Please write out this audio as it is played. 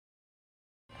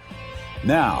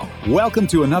Now, welcome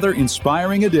to another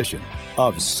inspiring edition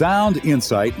of Sound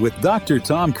Insight with Dr.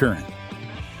 Tom Curran.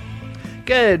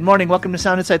 Good morning. Welcome to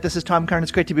Sound Insight. This is Tom Curran.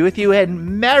 It's great to be with you,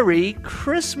 and Merry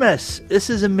Christmas. This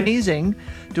is amazing,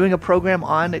 doing a program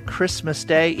on Christmas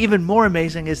Day. Even more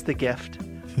amazing is the gift.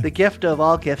 The gift of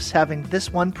all gifts, having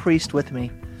this one priest with me.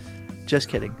 Just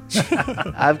kidding.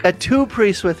 I've got two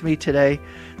priests with me today.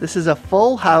 This is a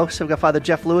full house. I've got Father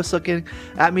Jeff Lewis looking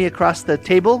at me across the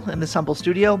table in this humble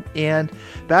studio, and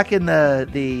back in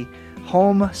the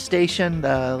home station,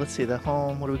 the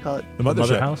home, what do we call it? The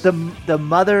mother house. The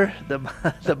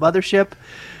mothership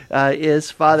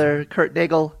is Father Kurt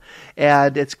Nagel,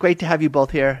 and it's great to have you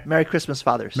both here. Merry Christmas,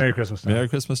 Fathers. Merry Christmas. Merry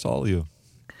Christmas to all of you.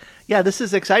 Yeah, this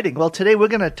is exciting. Well, today we're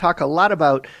going to talk a lot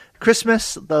about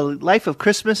Christmas, the life of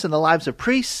Christmas and the lives of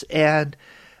priests, and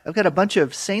I've got a bunch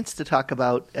of saints to talk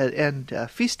about and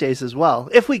feast days as well,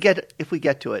 if we get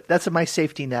to it. That's my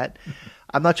safety net.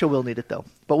 I'm not sure we'll need it, though.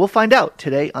 But we'll find out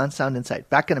today on Sound Insight.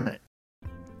 Back in a minute.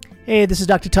 Hey, this is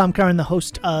Dr. Tom Curran, the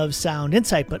host of Sound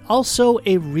Insight, but also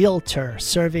a realtor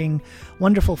serving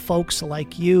wonderful folks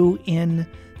like you in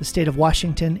the state of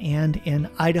Washington and in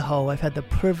Idaho. I've had the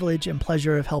privilege and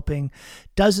pleasure of helping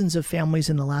dozens of families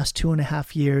in the last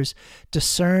 2.5 years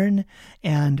discern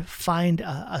and find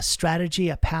a strategy,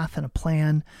 a path, and a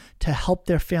plan to help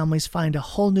their families find a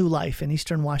whole new life in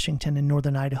eastern Washington and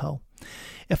northern Idaho.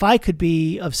 If I could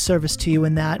be of service to you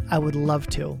in that, I would love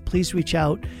to. Please reach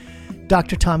out,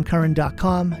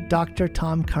 drtomcurran.com,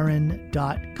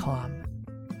 drtomcurran.com.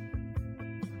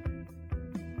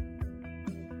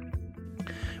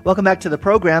 Welcome back to the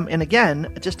program, and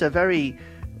again, just a very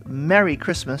Merry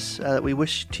Christmas that we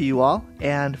wish to you all.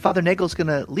 And Father Nagel's going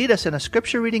to lead us in a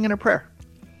scripture reading and a prayer.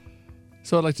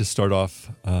 So I'd like to start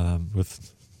off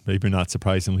with, maybe not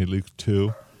surprisingly, Luke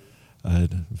 2,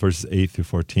 verses 8 through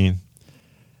 14.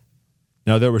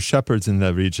 Now there were shepherds in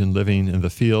that region living in the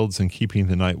fields and keeping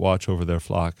the night watch over their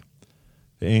flock.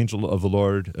 The angel of the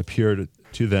Lord appeared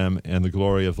to them, and the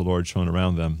glory of the Lord shone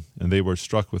around them, and they were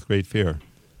struck with great fear.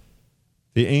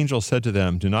 The angel said to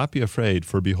them, "Do not be afraid,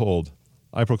 for behold,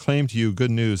 I proclaim to you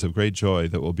good news of great joy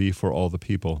that will be for all the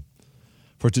people.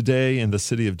 For today in the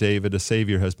city of David a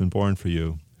Savior has been born for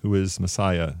you, who is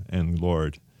Messiah and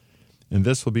Lord. And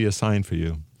this will be a sign for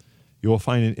you. You will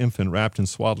find an infant wrapped in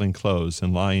swaddling clothes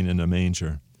and lying in a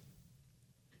manger."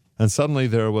 And suddenly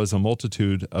there was a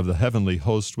multitude of the heavenly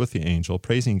host with the angel,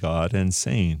 praising God and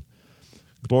saying,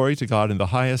 "Glory to God in the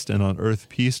highest, and on earth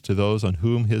peace to those on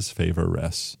whom his favor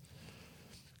rests."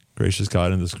 Gracious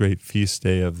God, in this great feast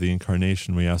day of the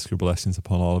Incarnation, we ask your blessings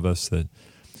upon all of us, that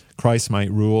Christ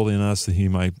might rule in us, that he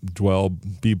might dwell,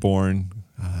 be born,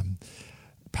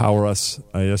 power us.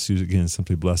 I ask you again,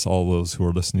 simply bless all those who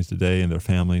are listening today and their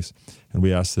families. And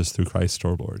we ask this through Christ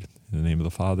our Lord. In the name of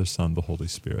the Father, Son, the Holy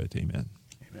Spirit. Amen.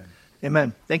 Amen.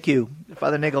 Amen. Thank you,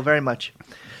 Father Nagel, very much.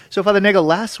 So, Father Nagel,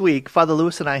 last week, Father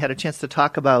Lewis and I had a chance to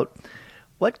talk about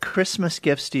what Christmas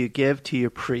gifts do you give to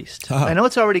your priest? I know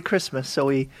it's already Christmas, so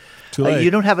you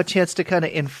don't have a chance to kind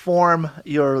of inform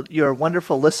your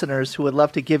wonderful listeners who would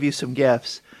love to give you some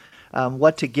gifts,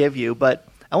 what to give you. But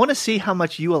I want to see how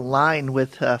much you align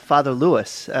with Father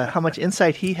Lewis, how much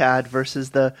insight he had versus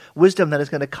the wisdom that is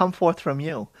going to come forth from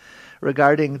you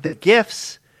regarding the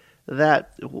gifts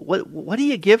that, what do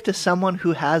you give to someone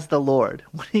who has the Lord?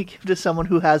 What do you give to someone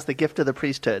who has the gift of the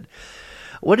priesthood?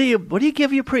 What do you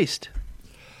give your priest?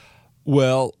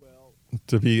 Well,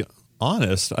 to be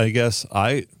honest, I guess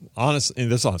I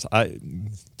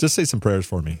just say some prayers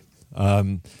for me.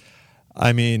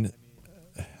 I mean,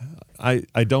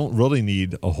 I don't really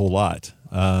need a whole lot.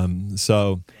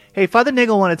 Hey, Father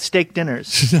Nagel wanted steak dinners.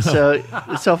 So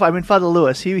Father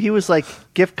Lewis, he was like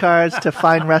gift cards to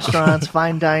fine restaurants,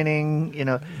 fine dining.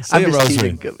 Say a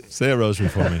rosary. Say a rosary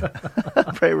for me.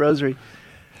 Pray a rosary.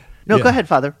 No, yeah. Go ahead,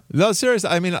 Father. No, seriously.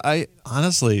 I mean, I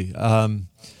honestly.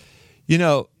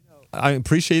 I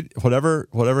appreciate whatever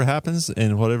happens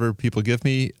and whatever people give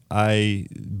me.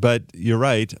 But you're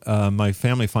right. My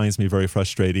family finds me very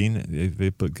frustrating.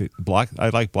 They put I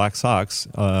like black socks.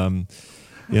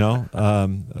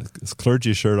 It's a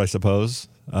clergy shirt, I suppose.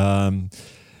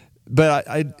 But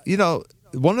I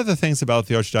one of the things about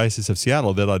the Archdiocese of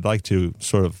Seattle that I'd like to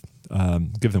sort of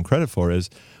give them credit for is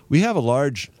we have a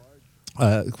large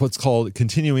what's called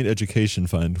continuing education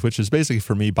fund, which is basically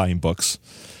for me buying books.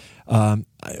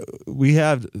 We've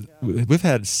had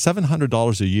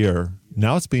 $700 a year.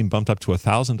 Now it's being bumped up to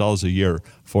 $1,000 a year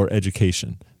for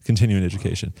education, continuing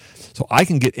education. So I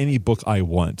can get any book I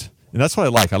want. And that's what I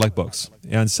like. I like books.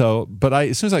 And so, but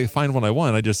as soon as I find one I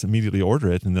want, I just immediately order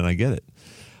it and then I get it.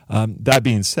 That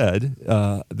being said,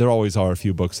 there always are a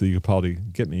few books that you could probably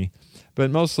get me.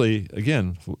 But mostly,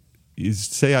 again, you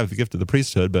say I have the gift of the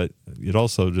priesthood, but you'd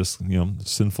also just,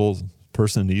 sinful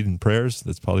person needing prayers,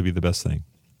 that's probably be the best thing.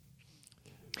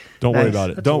 Don't worry about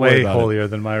it. That's Don't worry about it. way holier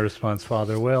than my response,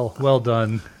 Father. Well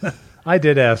done. I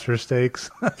did ask for steaks.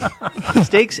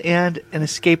 Steaks and an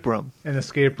escape room. An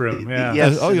escape room, yeah.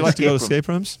 Yes, Oh, you like to go to escape escape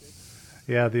rooms?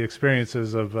 Yeah, the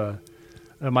experiences of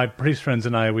my priest friends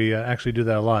and I, we actually do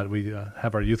that a lot. We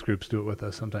have our youth groups do it with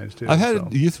us sometimes, too. I've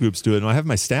had youth groups do it, and I have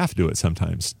my staff do it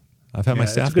sometimes. I've had my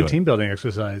staff it's a do good it. team building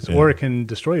exercise, or it can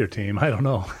destroy your team. I don't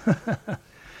know.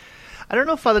 I don't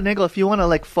know, Father Nagel, if you want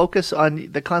to focus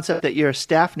on the concept that your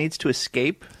staff needs to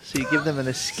escape, so you give them an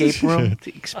escape room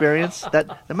experience.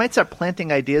 That might start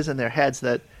planting ideas in their heads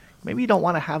that maybe you don't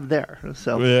want to have there.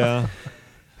 So yeah,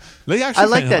 they actually I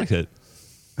like that. like it.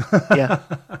 Yeah,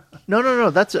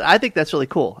 no. I think that's really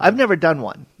cool. I've never done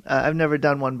one. I've never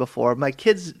done one before. My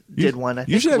kids did one. I think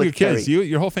You should have with your kids. Carrie.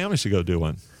 Your whole family should go do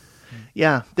one.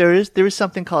 Yeah, there is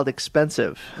something called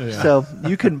expensive. Yeah. So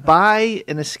you can buy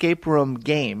an escape room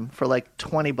game for like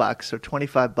 $20 or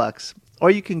 $25, or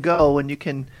you can go and you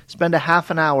can spend a half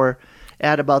an hour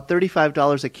at about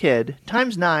 $35 a kid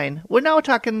times 9. We're now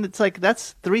talking. It's like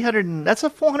that's a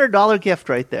 $400 gift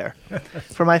right there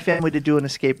for my family to do an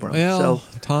escape room. Well,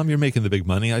 So Tom, you're making the big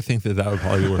money. I think that would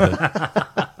probably be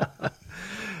worth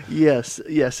it.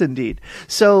 yes, indeed.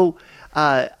 So.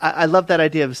 I love that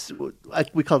idea of,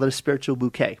 we called it a spiritual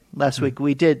bouquet. Last week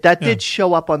we did. That did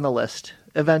show up on the list.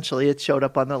 Eventually it showed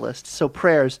up on the list. So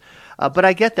prayers. But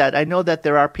I get that. I know that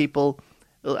there are people,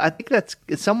 I think that's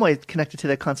in some way connected to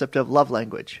the concept of love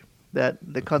language. That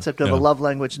the concept of a love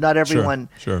language, not everyone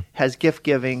Sure. has gift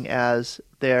giving as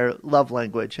their love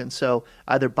language. And so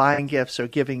either buying gifts or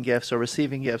giving gifts or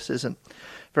receiving gifts isn't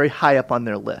very high up on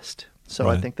their list. So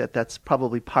Right. I think that's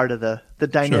probably part of the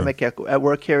dynamic at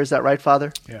work here. Is that right,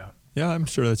 Father? Yeah. Yeah, I'm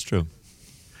sure that's true.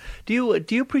 Do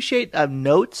you appreciate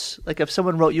notes? Like if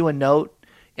someone wrote you a note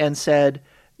and said,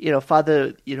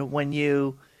 Father, when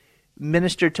you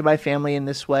ministered to my family in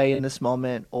this way, in this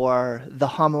moment, or the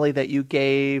homily that you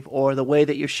gave, or the way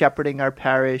that you're shepherding our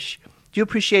parish, do you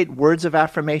appreciate words of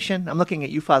affirmation? I'm looking at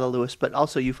you, Father Lewis, but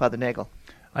also you, Father Nagel.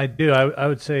 I do. I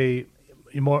would say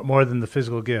more than the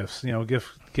physical gifts.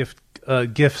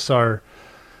 Gifts are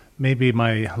maybe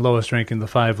my lowest rank in the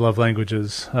 5 love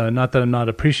languages. Not that I'm not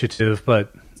appreciative,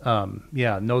 but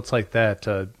notes like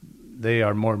that, they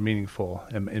are more meaningful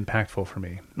and impactful for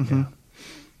me. Mm-hmm.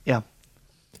 Yeah.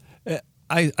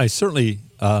 I certainly,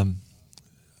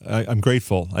 I'm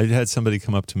grateful. I had somebody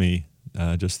come up to me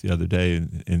just the other day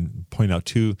and point out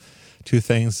two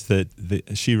things that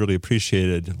she really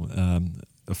appreciated.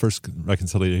 The first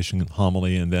reconciliation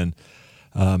homily, and then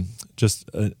just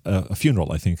a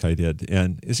funeral, I think I did.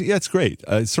 And it's great.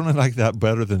 I certainly like that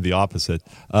better than the opposite.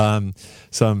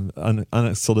 Some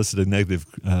unsolicited negative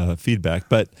feedback.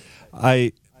 But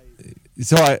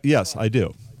yes, I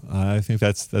do. I think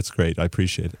that's great. I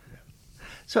appreciate it.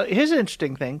 So here's an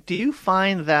interesting thing. Do you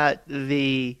find that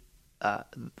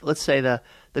let's say the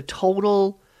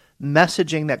total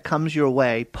messaging that comes your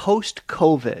way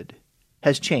post-COVID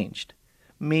has changed?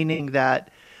 Meaning that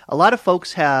a lot of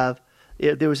folks there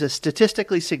was a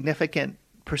statistically significant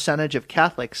percentage of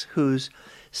Catholics whose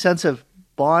sense of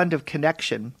bond of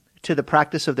connection to the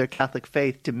practice of their Catholic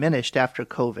faith diminished after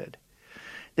COVID.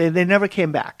 They never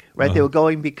came back, right? Uh-huh. They were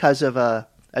going because of a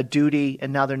duty,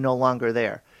 and now they're no longer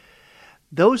there.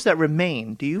 Those that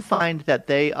remain, do you find that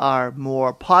they are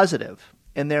more positive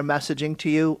in their messaging to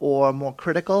you, or more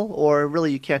critical, or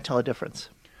really you can't tell a difference?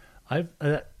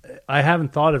 I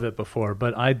haven't thought of it before,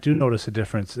 but I do notice a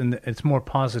difference, and it's more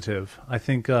positive. I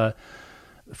think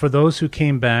for those who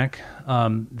came back,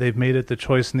 they've made it the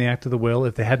choice in the act of the will,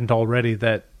 if they hadn't already,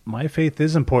 that my faith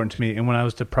is important to me. And when I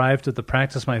was deprived of the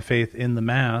practice of my faith in the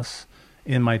Mass,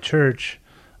 in my church,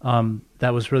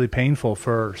 that was really painful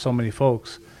for so many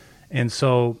folks. And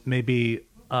so maybe,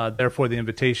 therefore, the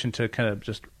invitation to kind of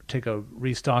just take a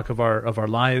restock of our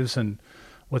lives and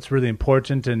what's really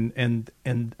important,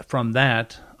 and from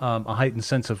that, a heightened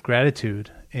sense of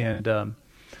gratitude, and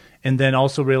then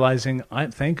also realizing,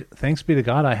 thanks be to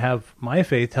God, I have my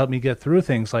faith to help me get through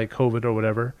things like COVID or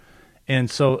whatever,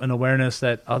 and so an awareness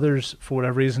that others, for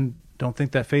whatever reason, don't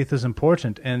think that faith is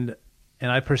important, and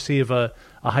I perceive a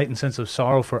heightened sense of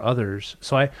sorrow for others.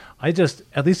 So I just,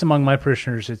 at least among my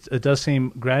parishioners, it does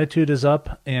seem gratitude is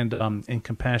up, and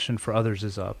compassion for others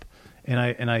is up.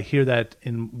 And I hear that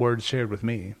in words shared with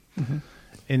me. Mm-hmm.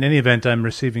 In any event, I'm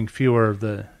receiving fewer of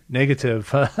the negative,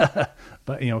 but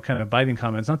kind of biting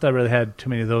comments. Not that I really had too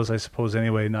many of those, I suppose,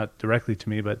 anyway, not directly to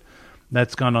me, but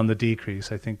that's gone on the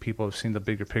decrease. I think people have seen the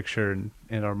bigger picture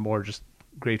and are more just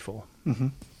grateful. Mm-hmm.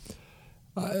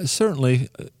 Certainly,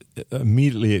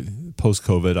 immediately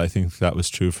post-COVID, I think that was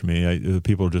true for me.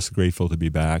 People were just grateful to be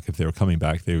back. If they were coming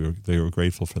back, they were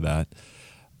grateful for that.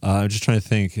 I'm just trying to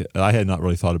think. I had not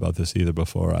really thought about this either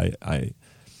before. I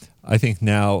think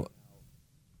now,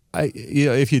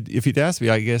 if you'd asked me,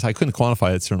 I guess I couldn't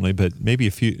quantify it certainly, but maybe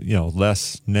a few,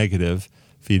 less negative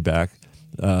feedback.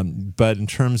 But in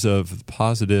terms of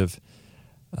positive,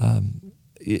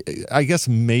 I guess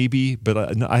maybe,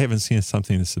 but I haven't seen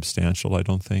something substantial, I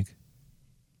don't think.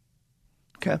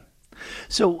 Okay.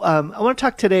 So I want to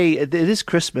talk today, it is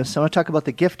Christmas. I want to talk about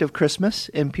the gift of Christmas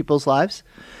in people's lives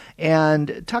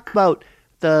and talk about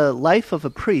the life of a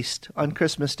priest on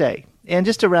Christmas Day and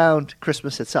just around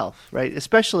Christmas itself, right?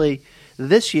 Especially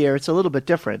this year, it's a little bit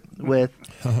different with,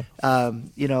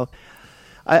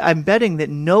 I'm betting that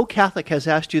no Catholic has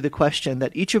asked you the question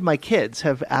that each of my kids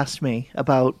have asked me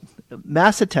about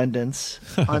Mass attendance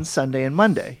on Sunday and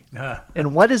Monday.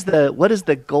 And what is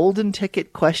the golden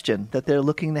ticket question that they're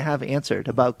looking to have answered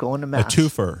about going to Mass? A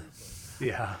twofer.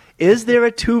 Yeah. Is there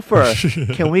a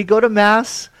twofer? Can we go to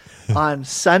Mass on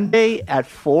Sunday at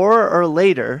 4 or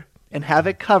later and have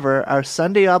it cover our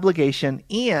Sunday obligation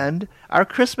and our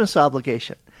Christmas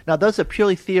obligation? Now, those are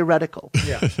purely theoretical.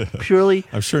 Yeah. Purely.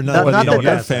 I'm sure nobody in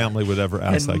your family would ever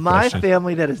ask that question. In my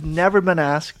family, that has never been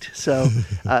asked. So,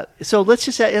 so let's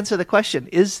just answer the question: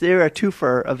 is there a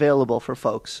twofer available for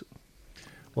folks?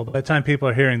 Well, by the time people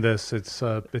are hearing this, it's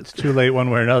too late one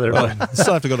way or another. Well, But you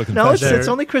still have to go to confession. No, it's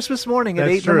only Christmas morning at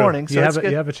 8 in the morning. So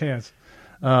you have a chance.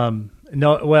 No,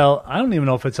 well, I don't even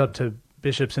know if it's up to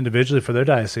bishops individually for their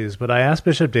diocese, but I asked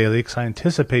Bishop Daly because I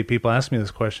anticipate people ask me this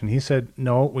question. He said,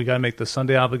 no, we got to make the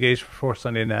Sunday obligation for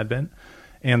Sunday and Advent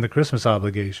and the Christmas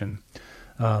obligation.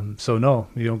 So no,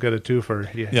 you don't get a twofer.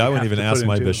 I wouldn't even ask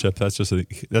my bishop. That's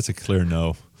a clear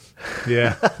no.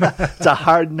 Yeah. It's a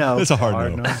hard no. It's a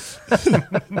hard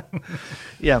no.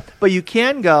 Yeah, but you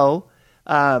can go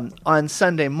on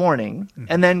Sunday morning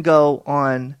and then go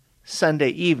on Sunday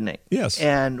evening. Yes.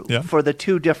 And for the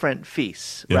two different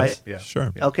feasts, yes. right? Yeah.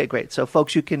 Sure. Okay, great. So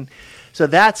folks, so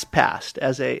that's passed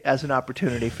as an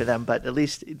opportunity for them, but at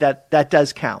least that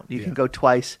does count. You can go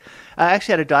twice. I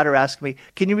actually had a daughter ask me,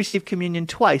 can you receive communion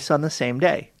twice on the same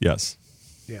day? Yes.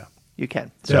 Yeah. You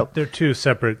can. So they're two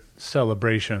separate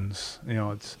celebrations.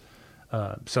 It's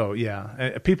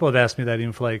people have asked me that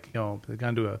even for they've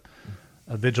gone to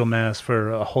a vigil mass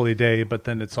for a holy day, but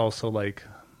then it's also like,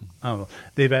 I don't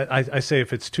know. I say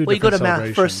if it's two different celebrations. Well, you go to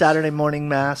Mass first Saturday morning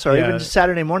Mass or even just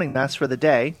Saturday morning Mass for the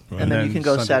day, right. and then you can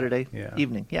go Saturday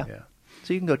evening. Yeah.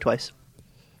 So you can go twice.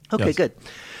 Okay, good.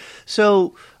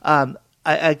 So I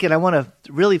want to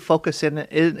really focus in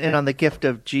on the gift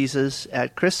of Jesus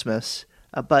at Christmas,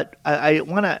 but I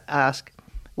want to ask,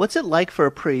 what's it like for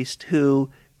a priest who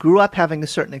grew up having a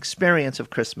certain experience of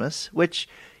Christmas, which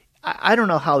I don't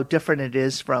know how different it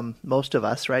is from most of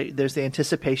us, right? There's the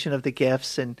anticipation of the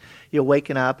gifts, and you're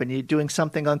waking up and you're doing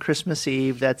something on Christmas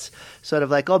Eve that's sort of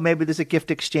like, oh, maybe there's a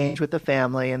gift exchange with the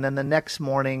family, and then the next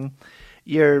morning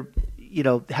you're,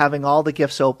 having all the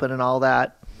gifts open and all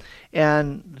that.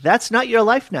 And that's not your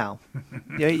life now.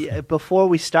 Before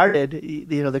we started,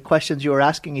 the questions you were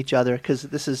asking each other,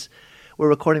 because we're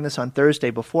recording this on Thursday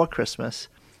before Christmas.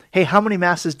 Hey, how many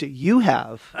masses do you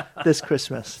have this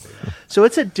Christmas? So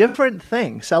it's a different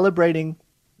thing, celebrating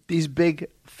these big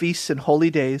feasts and holy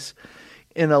days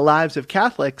in the lives of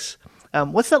Catholics.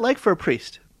 What's that like for a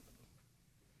priest?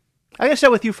 I'm going to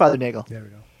start with you, Father Nagel. There we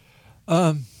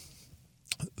go.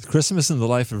 Christmas in the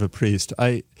life of a priest.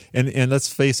 And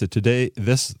let's face it, today,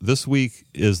 this week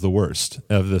is the worst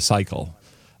of the cycle.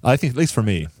 I think, at least for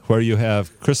me, where you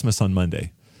have Christmas on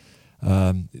Monday.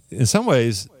 In some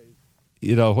ways,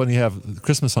 when you have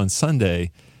Christmas on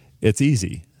Sunday, it's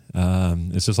easy.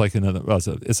 It's just like another. Well,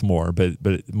 it's more,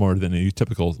 but more than a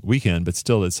typical weekend. But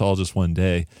still, it's all just one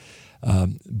day.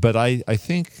 But I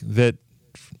think that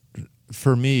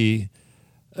for me,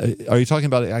 are you talking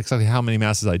about exactly how many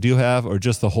masses I do have, or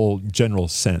just the whole general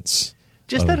sense?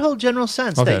 Just that whole general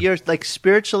sense that you're like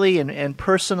spiritually and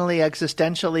personally,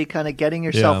 existentially, kind of getting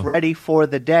yourself ready for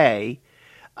the day.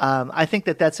 I think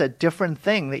that's a different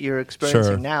thing that you're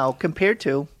experiencing now compared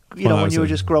to when you were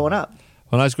just growing up.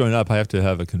 When I was growing up, I have to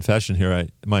have a confession here.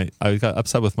 I got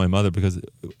upset with my mother because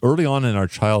early on in our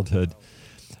childhood,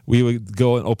 we would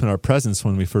go and open our presents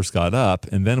when we first got up,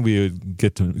 and then we would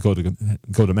get to go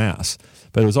to Mass.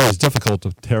 But it was always difficult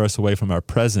to tear us away from our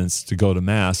presents to go to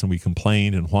Mass, and we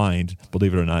complained and whined,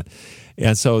 believe it or not.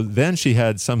 And so then she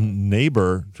had some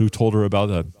neighbor who told her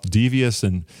about a devious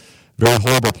and very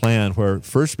horrible plan where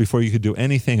first, before you could do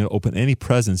anything and open any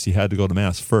presents, you had to go to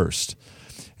Mass first.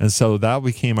 And so that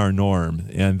became our norm,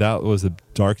 and that was a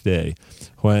dark day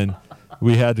when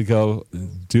we had to go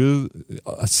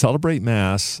celebrate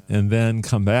Mass and then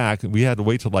come back. We had to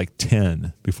wait till like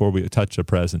 10 before we touched a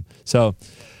present. So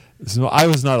I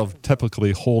was not a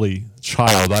typically holy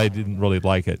child. I didn't really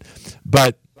like it.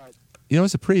 But,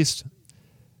 as a priest,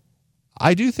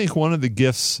 I do think one of the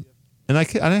gifts, and I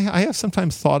have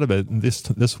sometimes thought of it in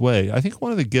this way, I think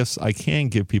one of the gifts I can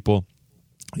give people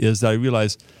is that I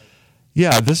realize,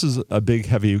 this is a big,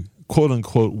 heavy,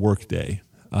 quote-unquote work day.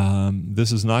 I'm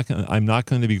not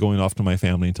going to be going off to my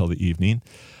family until the evening.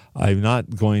 I'm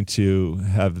not going to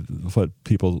have what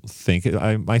people think.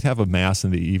 I might have a Mass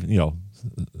in the evening,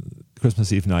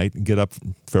 Christmas Eve night, and get up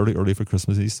fairly early for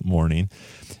Christmas Eve morning.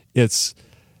 It's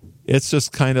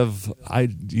just kind of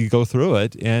you go through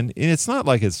it, and it's not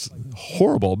like it's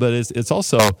horrible, but it's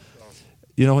also,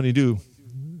 when you do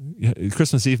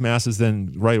Christmas Eve Masses,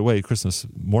 then right away Christmas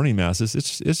morning Masses,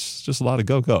 it's just a lot of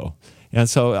go. And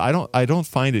so I don't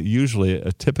find it usually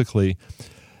typically.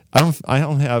 I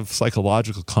don't have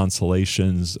psychological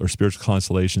consolations or spiritual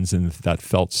consolations in that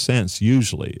felt sense.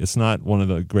 Usually, it's not one of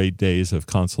the great days of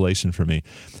consolation for me.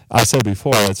 I said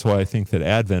before, that's why I think that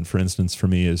Advent, for instance, for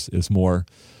me is more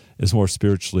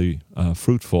spiritually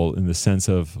fruitful in the sense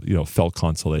of felt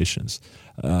consolations.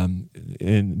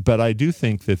 But I do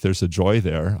think that there's a joy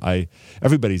there.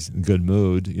 Everybody's in good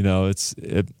mood,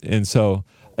 and so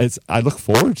I look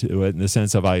forward to it in the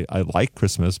sense of I like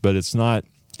Christmas, but it's not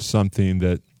something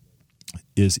that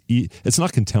it's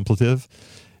not contemplative.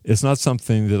 It's not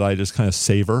something that I just kind of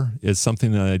savor. It's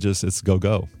something that it's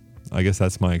go. I guess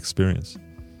that's my experience.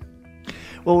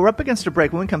 Well, we're up against a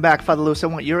break. When we come back, Father Lewis, I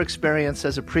want your experience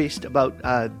as a priest about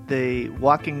the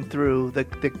walking through the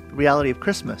reality of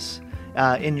Christmas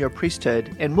in your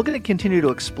priesthood. And we're going to continue to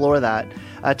explore that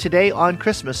today on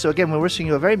Christmas. So again, we're wishing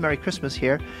you a very Merry Christmas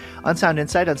here on Sound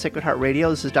Insight on Sacred Heart Radio.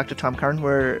 This is Dr. Tom Curran.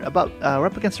 We're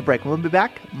up against a break. We'll be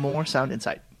back. More Sound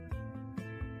Insight.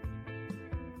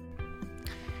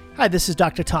 Hi, this is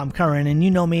Dr. Tom Curran, and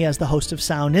you know me as the host of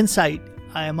Sound Insight.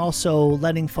 I am also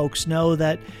letting folks know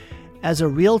that as a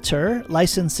realtor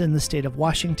licensed in the state of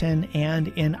Washington and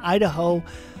in Idaho,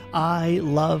 I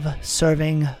love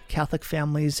serving Catholic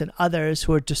families and others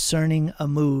who are discerning a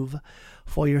move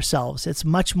for yourselves. It's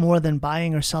much more than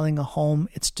buying or selling a home.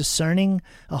 It's discerning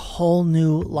a whole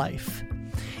new life.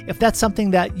 If that's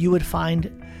something that you would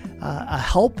find a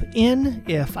help in,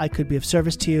 if I could be of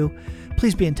service to you,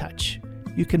 please be in touch.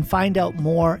 You can find out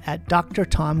more at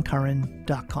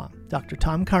drtomcurran.com.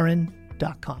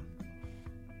 drtomcurran.com.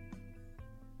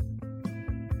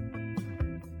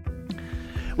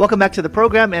 Welcome back to the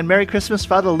program, and Merry Christmas,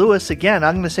 Father Lewis. Again,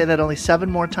 I'm going to say that only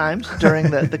 7 more times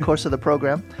during the course of the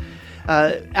program.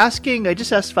 I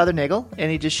just asked Father Nagel, and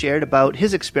he just shared about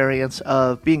his experience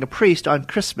of being a priest on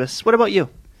Christmas. What about you?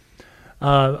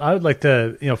 I would like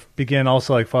to, begin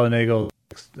also like Father Nagel,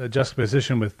 a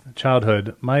juxtaposition with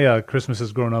childhood. My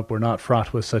Christmases growing up were not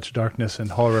fraught with such darkness and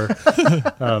horror.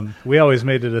 We always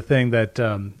made it a thing that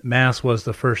Mass was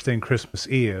the first thing Christmas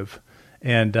Eve,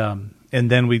 and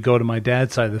then we'd go to my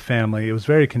dad's side of the family. It was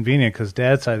very convenient because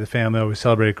dad's side of the family always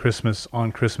celebrated Christmas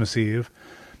on Christmas Eve.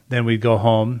 Then we'd go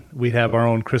home. We'd have our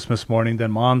own Christmas morning.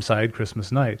 Then mom's side,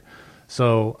 Christmas night.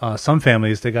 So some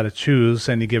families, they got to choose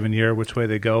any given year which way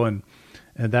they go, and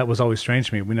that was always strange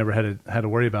to me. We never had to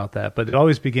worry about that. But it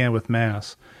always began with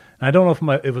Mass. And I don't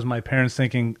know if it was my parents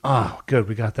thinking, oh, good,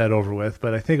 we got that over with.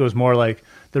 But I think it was more like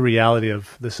the reality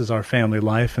of this is our family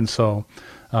life, and so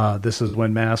this is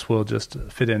when Mass will just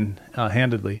fit in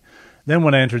handedly. Then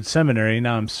when I entered seminary,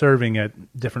 now I'm serving at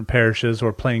different parishes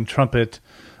or playing trumpet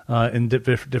in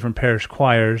different parish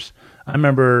choirs. I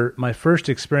remember my first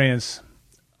experience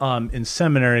in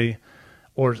seminary,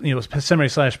 or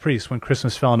seminary/priest, when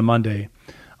Christmas fell on a Monday.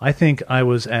 I think I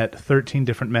was at 13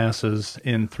 different Masses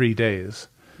in 3 days.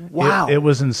 Wow. It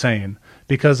was insane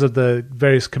because of the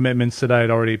various commitments that I had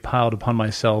already piled upon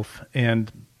myself,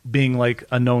 and being like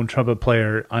a known trumpet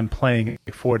player, I'm playing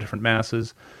 4 different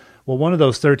Masses. Well, one of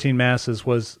those 13 Masses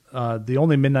was the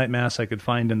only midnight Mass I could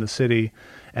find in the city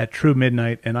at true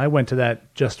midnight, and I went to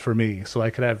that just for me, so I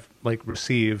could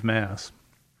receive Mass.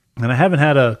 And I haven't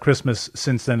had a Christmas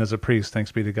since then as a priest,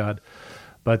 thanks be to God.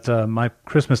 But my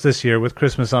Christmas this year, with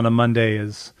Christmas on a Monday,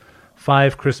 is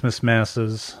 5 Christmas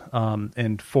Masses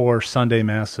and 4 Sunday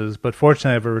Masses. But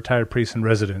fortunately, I have a retired priest in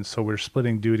residence, so we're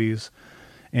splitting duties,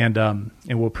 and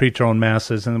we'll preach our own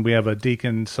Masses. And we have a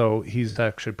deacon, so he's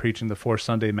actually preaching the 4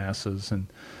 Sunday Masses, and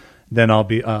then I'll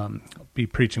be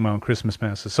preaching my own Christmas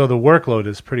Masses. So the workload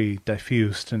is pretty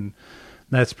diffused, and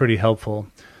that's pretty helpful.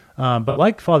 But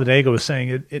like Father Nagel was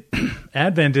saying,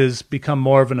 Advent has become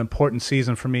more of an important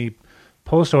season for me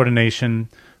post-ordination,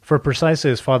 for precisely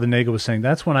as Father Nagel was saying.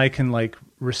 That's when I can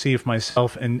receive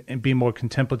myself and be more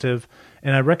contemplative.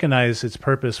 And I recognize its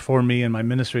purpose for me and my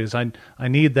ministry is I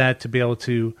need that to be able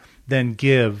to then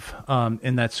give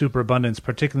in that superabundance,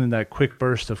 particularly in that quick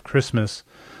burst of Christmas,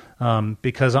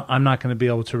 because I'm not going to be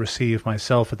able to receive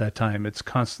myself at that time. It's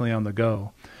constantly on the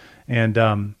go.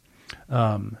 And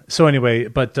so anyway,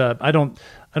 but I don't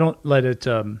let it,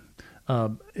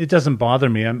 it doesn't bother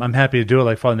me. I'm happy to do it.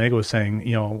 Like Father Nagel was saying,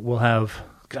 we'll have,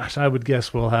 I would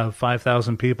guess we'll have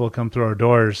 5,000 people come through our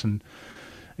doors and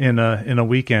in a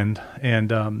weekend.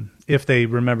 And if they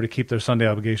remember to keep their Sunday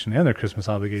obligation and their Christmas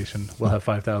obligation, we'll have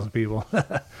 5,000 people.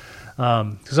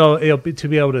 So to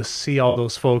be able to see all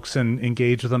those folks and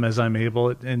engage with them as I'm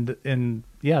able, and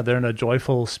yeah, they're in a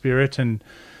joyful spirit, and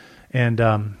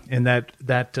that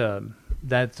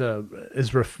is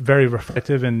very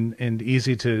reflective and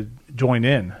easy to join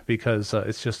in because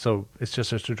it's just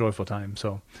such a joyful time.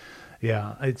 So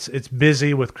yeah, it's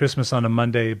busy with Christmas on a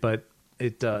Monday, but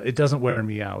it doesn't wear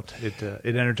me out.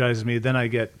 It energizes me. Then I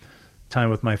get time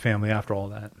with my family after all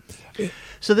that.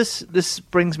 So this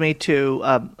brings me to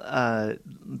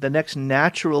the next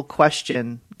natural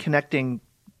question connecting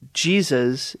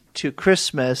Jesus to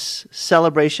Christmas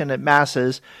celebration at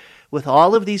Masses with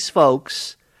all of these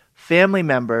folks, family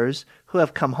members who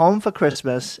have come home for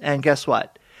Christmas, and guess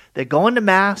what? They're going to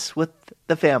Mass with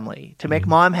the family to make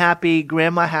mom happy,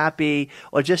 grandma happy,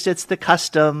 or just it's the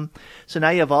custom. So now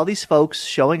you have all these folks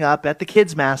showing up at the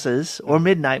kids' Masses or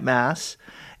midnight Mass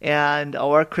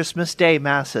or Christmas Day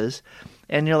Masses.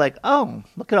 And you're like, oh,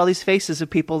 look at all these faces of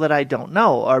people that I don't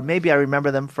know. Or maybe I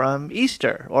remember them from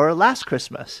Easter or last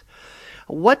Christmas.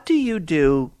 What do you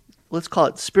do, let's call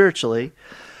it spiritually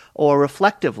or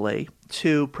reflectively,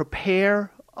 to prepare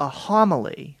a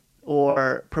homily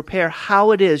or prepare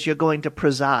how it is you're going to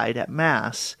preside at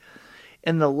Mass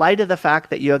in the light of the fact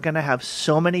that you're going to have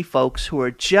so many folks who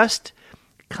are just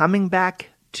coming back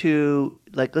to,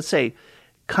 like, let's say,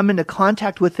 come into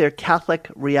contact with their Catholic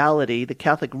reality, the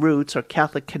Catholic roots or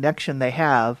Catholic connection they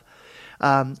have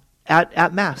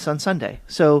at Mass on Sunday.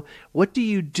 So what do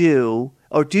you do,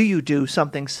 or do you do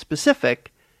something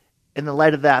specific in the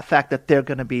light of that fact that they're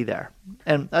going to be there?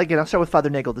 And again, I'll start with Father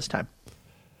Nagel this time.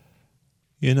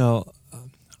 I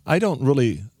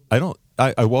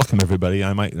welcome everybody.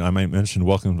 I might mention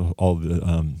welcome to all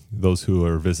the those who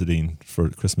are visiting for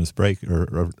Christmas break,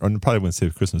 or probably wouldn't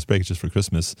say Christmas break, just for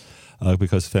Christmas,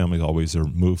 because families always are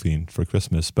moving for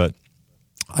Christmas. But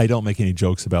I don't make any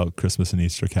jokes about Christmas and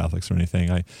Easter Catholics or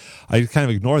anything. I kind of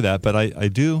ignore that, but I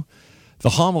do. The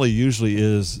homily usually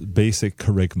is basic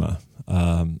kerygma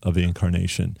of the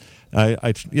Incarnation.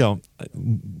 I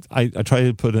try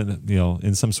to put it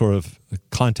in some sort of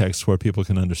context where people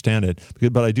can understand it.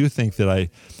 But I do think that I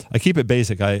keep it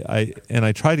basic. I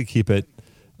try to keep it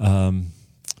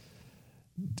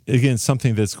again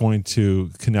something that's going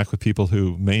to connect with people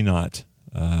who may not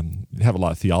have a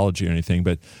lot of theology or anything.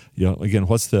 But again,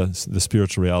 what's the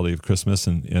spiritual reality of Christmas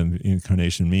and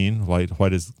Incarnation mean? Why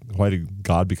did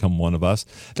God become one of us?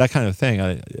 That kind of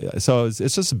thing. So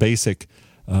it's just a basic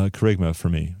kerygma for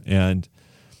me, and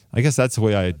I guess that's the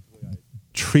way I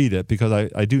treat it, because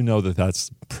I do know that that's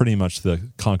pretty much the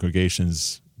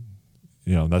congregation's,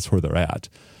 that's where they're at,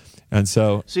 and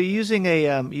so you're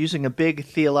using a big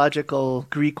theological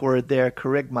Greek word there,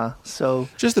 kerygma. So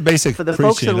just the basic for the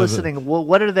folks that are listening.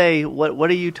 What are they? What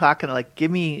are you talking like?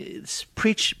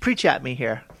 Preach at me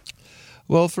here.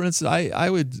 Well, for instance, I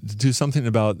would do something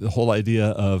about the whole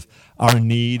idea of our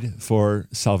need for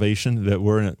salvation, that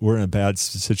we're in a bad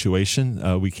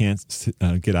situation. We can't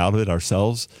get out of it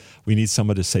ourselves. We need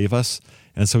someone to save us.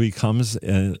 And so he comes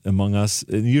among us.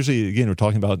 And usually, again, we're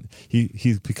talking about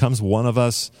he becomes one of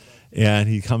us, and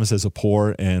he comes as a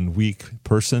poor and weak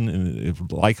person and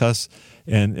like us.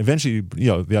 And eventually,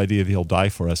 the idea that he'll die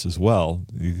for us as well,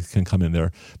 you can come in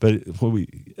there. But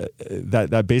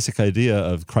that basic idea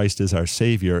of Christ is our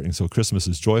Savior, and so Christmas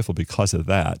is joyful because of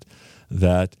that.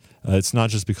 That it's not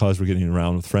just because we're getting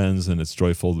around with friends, and it's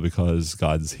joyful because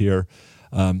God's here,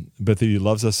 but that He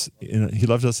loves us. He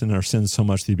loved us in our sins so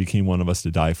much that He became one of us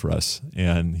to die for us,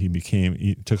 and He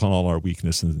took on all our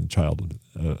weakness and the child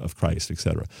of Christ,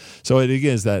 etc. So it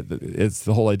again is that it's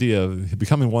the whole idea of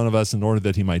becoming one of us in order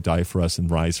that He might die for us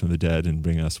and rise from the dead and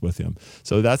bring us with Him.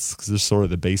 So that's just sort of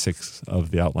the basics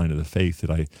of the outline of the faith that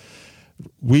I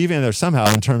weave in there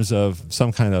somehow in terms of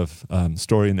some kind of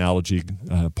story analogy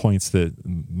points that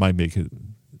might make it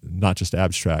not just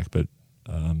abstract, but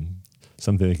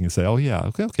something they can say, oh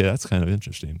yeah, okay, that's kind of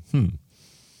interesting.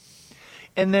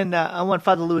 And then I want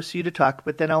Father Lewis, you to talk,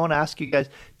 but then I want to ask you guys,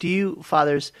 do you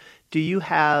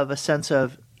have a sense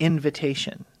of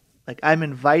invitation? Like, I'm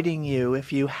inviting you,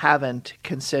 if you haven't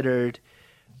considered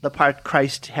the part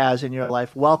Christ has in your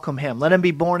life. Welcome him. Let him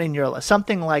be born in your life.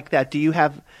 Something like that. Do you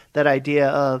have that idea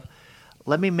of,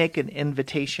 let me make an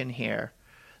invitation here?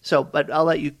 So, but I'll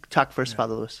let you talk first,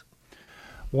 Father Lewis.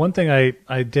 One thing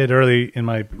I did early in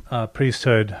my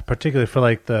priesthood, particularly for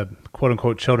like the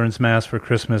quote-unquote children's mass for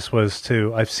Christmas, was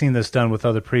I've seen this done with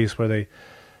other priests where they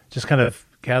just kind of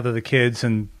gather the kids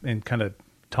and kind of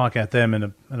talk at them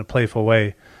in a playful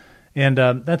way. And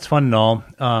that's fun and all.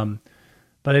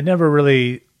 But I never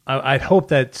really, I'd hope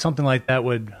that something like that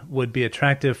would be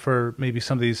attractive for maybe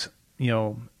some of these,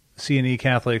 C&E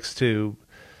Catholics to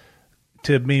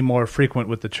be more frequent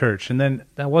with the church. And then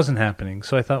that wasn't happening.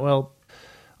 So I thought, well,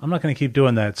 I'm not going to keep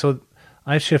doing that. So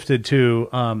I shifted to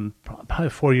probably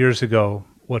 4 years ago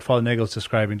what Father Nagel is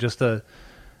describing, just the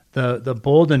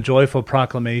bold and joyful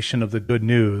proclamation of the good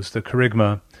news, the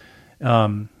kerygma,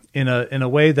 in a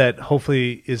way that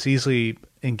hopefully is easily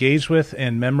engaged with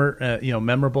and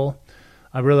memorable.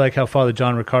 I really like how Father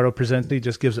John Ricardo presents it. He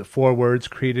just gives it 4 words: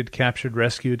 created, captured,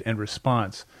 rescued, and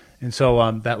response. And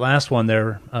so that last one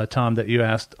there, Tom, that you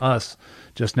asked us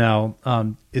just now,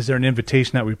 is there an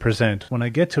invitation that we present? When I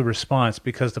get to response,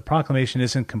 because the proclamation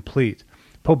isn't complete,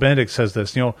 Pope Benedict says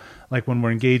this, like when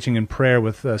we're engaging in prayer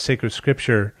with sacred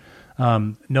scripture,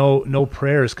 no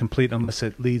prayer is complete unless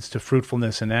it leads to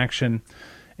fruitfulness and action.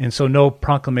 And so no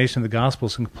proclamation of the gospel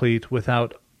is complete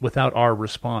without our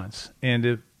response.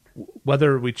 And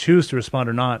whether we choose to respond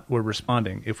or not, we're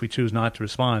responding. If we choose not to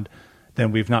respond,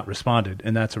 then we've not responded,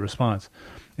 and that's a response.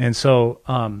 And so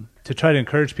to try to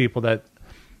encourage people that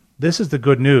this is the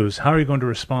good news. How are you going to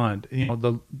respond?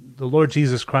 The Lord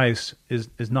Jesus Christ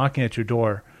is knocking at your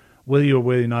door. Will you or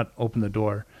will you not open the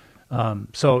door?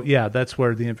 So yeah, that's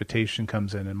where the invitation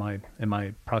comes in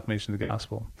my proclamation of the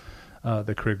gospel,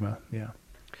 the kerygma. Yeah.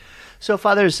 So,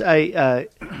 Fathers,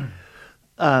 when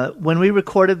we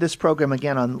recorded this program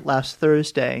again on last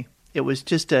Thursday, it was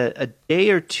just a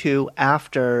day or two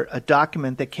after a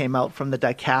document that came out from the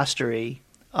dicastery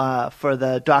for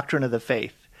the doctrine of the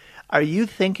faith. Are you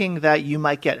thinking that you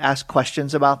might get asked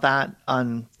questions about that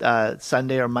on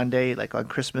Sunday or Monday, like on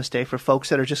Christmas Day, for folks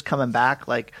that are just coming back?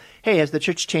 Like, hey, has the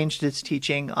church changed its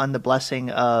teaching on the blessing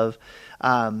of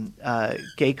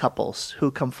gay couples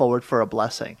who come forward for a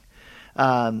blessing?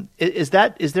 Is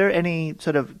there any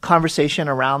sort of conversation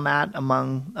around that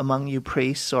among you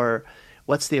priests, or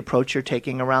what's the approach you're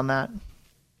taking around that?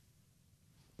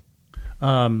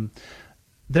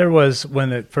 There was,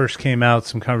 when it first came out,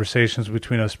 some conversations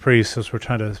between us priests as we're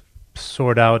trying to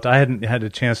sort out. I hadn't had a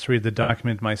chance to read the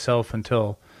document myself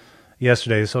until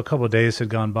yesterday, so a couple of days had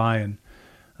gone by.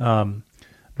 And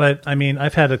but I mean,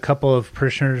 I've had a couple of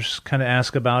parishioners kind of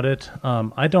ask about it.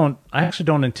 I actually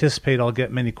don't anticipate I'll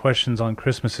get many questions on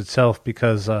Christmas itself,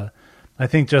 because I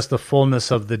think just the fullness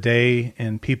of the day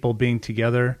and people being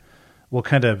together will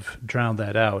kind of drown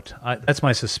that out. That's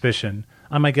my suspicion.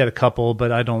 I might get a couple,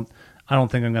 but I don't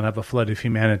think I'm going to have a flood of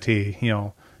humanity,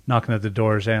 knocking at the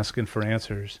doors asking for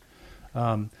answers.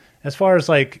 As far as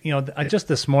just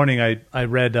this morning I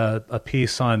read a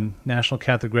piece on National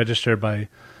Catholic Register by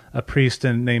a priest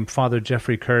named Father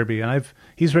Jeffrey Kirby, and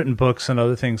he's written books and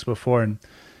other things before, and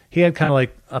he had kind of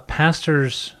like a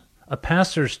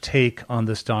pastor's take on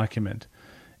this document.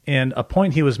 And a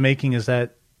point he was making is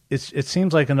that it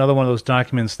seems like another one of those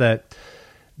documents that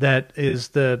is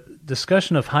the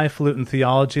discussion of highfalutin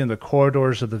theology in the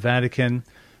corridors of the Vatican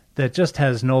that just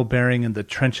has no bearing in the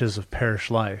trenches of parish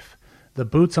life. The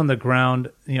boots on the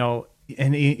ground,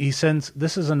 and he says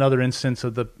this is another instance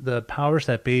of the powers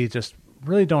that be just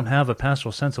really don't have a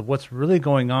pastoral sense of what's really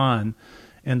going on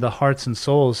in the hearts and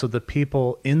souls of the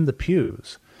people in the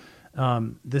pews.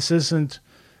 This isn't.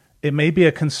 It may be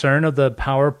a concern of the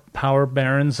power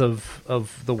barons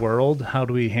of the world. How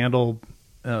do we handle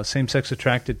same-sex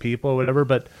attracted people or whatever?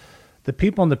 But the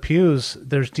people in the pews,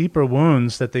 there's deeper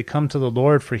wounds that they come to the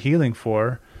Lord for healing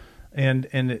for, and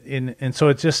so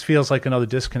it just feels like another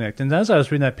disconnect. And as I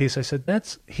was reading that piece, I said,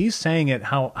 he's saying it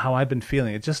how I've been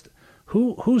feeling. It just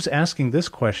who's asking this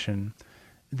question?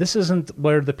 This isn't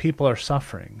where the people are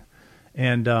suffering.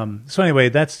 And so anyway,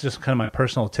 that's just kind of my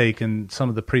personal take, and some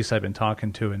of the priests I've been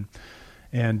talking to,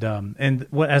 and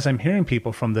as I'm hearing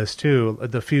people from this too,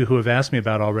 the few who have asked me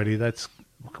about already, that's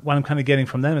what I'm kind of getting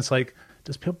from them. It's like,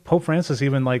 does Pope Francis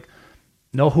even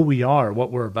know who we are,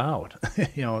 what we're about?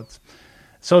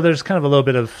 So there's kind of a little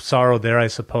bit of sorrow there, I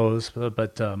suppose,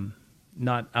 but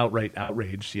not outright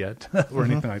outraged yet or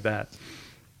anything like that.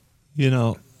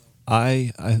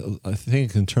 I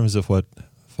think in terms of what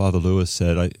Father Lewis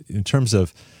said, in terms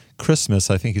of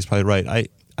Christmas, I think he's probably right.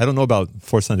 I don't know about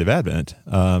Fourth Sunday of Advent.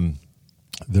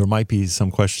 There might be some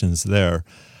questions there.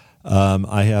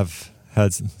 I have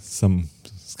had some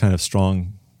kind of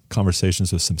strong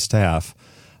conversations with some staff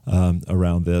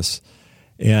around this.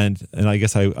 And I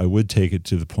guess I would take it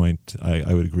to the point,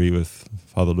 I would agree with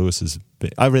Father Lewis's.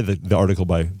 I read the article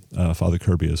by Father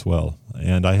Kirby as well,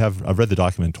 and I've read the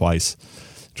document twice,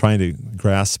 trying to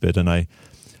grasp it. And I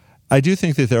do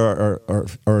think that there are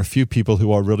a few people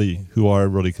who are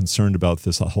really concerned about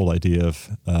this whole idea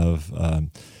of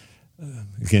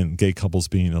again, gay couples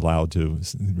being allowed to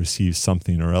receive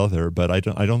something or other. But I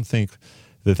don't think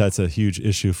that that's a huge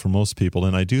issue for most people,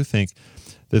 and I do think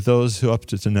that those who up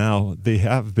to now, they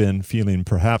have been feeling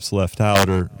perhaps left out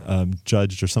or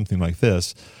judged or something like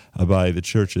this by the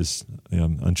church's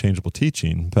unchangeable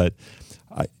teaching.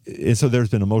 And so there's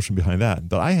been emotion behind that.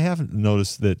 But I have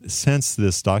noticed that since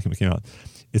this document came out,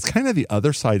 it's kind of the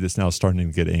other side that's now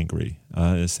starting to get angry,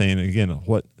 saying again,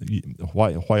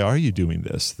 why are you doing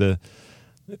this?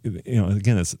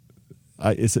 Again,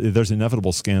 there's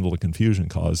inevitable scandal and confusion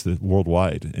caused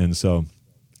worldwide, and so.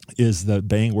 Is the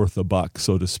bang worth the buck,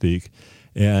 so to speak,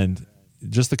 and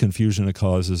just the confusion it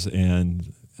causes.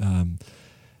 And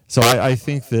so I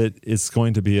think that it's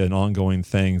going to be an ongoing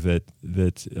thing that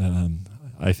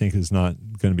I think is not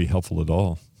going to be helpful at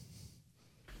all.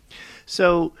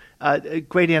 So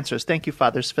great answers. Thank you,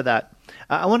 Fathers, for that.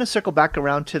 I want to circle back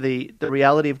around to the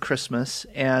reality of Christmas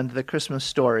and the Christmas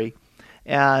story.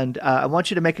 And I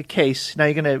want you to make a case. Now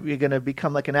you're gonna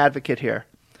become like an advocate here.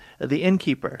 The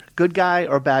innkeeper, good guy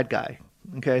or bad guy?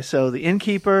 Okay, so the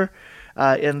innkeeper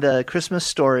in the Christmas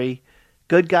story,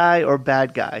 good guy or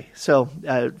bad guy? So,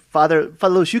 Father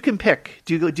Lewis, you can pick.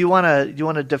 Do you want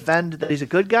to defend that he's a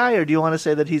good guy, or do you want to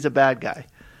say that he's a bad guy?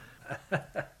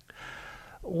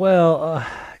 Well,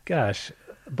 gosh,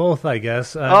 both, I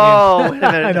guess. Wait a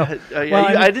minute. I know.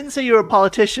 I didn't say you were a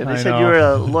politician. I said you were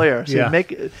a lawyer. So Yeah.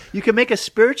 you can make a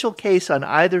spiritual case on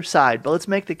either side, but let's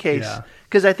make the case.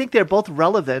 Because I think they're both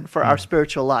relevant for our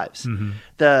spiritual lives. Mm-hmm.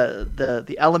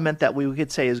 The element that we could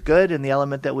say is good, and the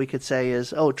element that we could say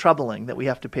is troubling, that we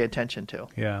have to pay attention to.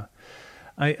 Yeah,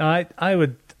 I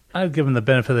would give him the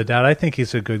benefit of the doubt. I think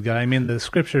he's a good guy. I mean, the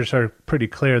scriptures are pretty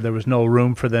clear. There was no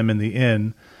room for them in the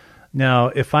inn. Now,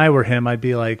 if I were him, I'd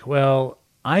be like, well,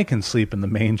 I can sleep in the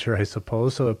manger, I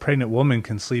suppose. So a pregnant woman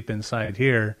can sleep inside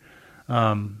here.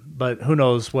 But who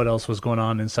knows what else was going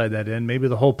on inside that inn? Maybe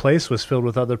the whole place was filled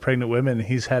with other pregnant women, and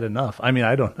he's had enough. I mean,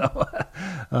 I don't know.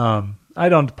 I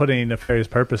don't put any nefarious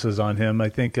purposes on him. I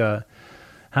think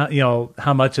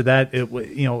how much of that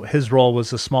his role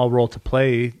was a small role to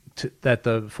play that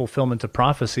the fulfillment of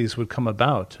prophecies would come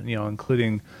about.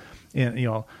 Including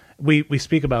we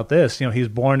speak about this. He's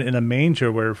born in a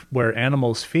manger where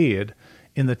animals feed.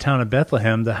 In the town of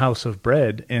Bethlehem, the house of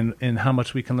bread, and how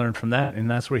much we can learn from that.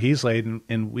 And that's where he's laid,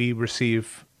 and we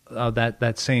receive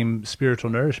that same spiritual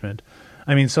nourishment.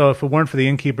 I mean, so if it weren't for the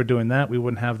innkeeper doing that, we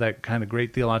wouldn't have that kind of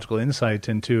great theological insight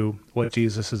into what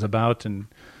Jesus is about and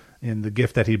the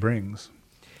gift that he brings.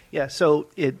 Yeah, so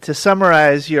to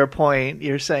summarize your point,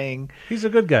 you're saying he's a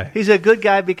good guy. He's a good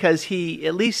guy because he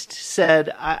at least said,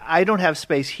 I don't have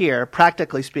space here,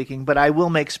 practically speaking, but I will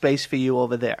make space for you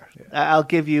over there. Yeah. I'll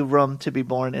give you room to be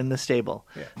born in the stable.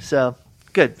 Yeah. So,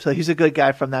 good. So he's a good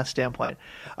guy from that standpoint.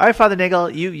 All right, Father Nagel,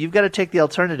 you've got to take the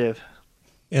alternative.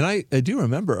 And I do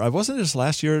remember, I wasn't just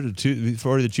last year or two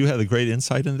before that you had a great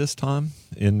insight in this, Tom.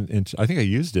 And I think I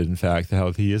used it, in fact,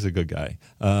 how he is a good guy.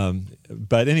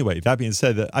 But anyway, that being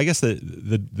said, I guess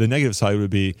the negative side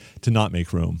would be to not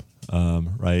make room,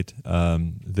 right?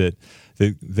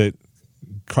 That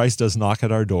Christ does knock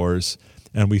at our doors,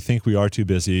 and we think we are too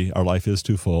busy, our life is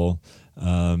too full,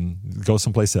 go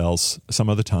someplace else, some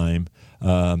other time.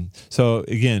 So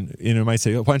again, you might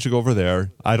say, why don't you go over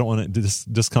there? I don't want to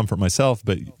discomfort myself,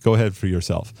 but go ahead for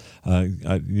yourself.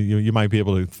 You might be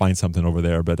able to find something over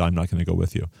there, but I'm not going to go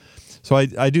with you. So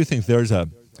I do think there's a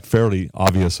fairly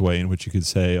obvious way in which you could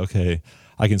say, okay,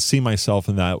 I can see myself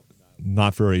in that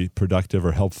not very productive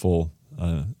or helpful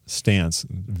stance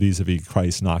vis-a-vis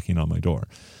Christ knocking on my door.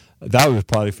 That would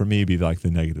probably, for me, be like the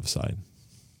negative side.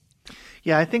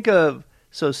 Yeah, I think of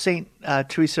St.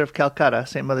 Teresa of Calcutta,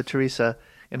 St. Mother Teresa,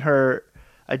 in her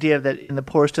idea that in the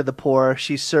poorest of the poor,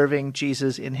 she's serving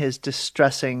Jesus in his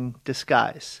distressing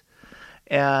disguise.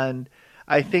 And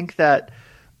I think that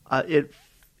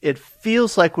it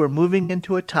feels like we're moving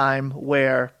into a time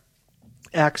where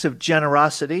acts of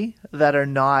generosity that are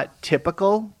not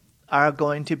typical are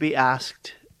going to be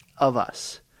asked of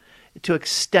us, to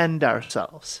extend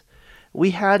ourselves.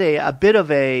 We had a bit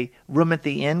of a room at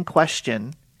the inn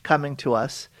question coming to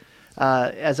us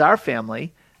as our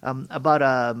family about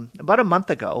a month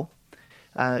ago.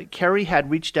 Carrie had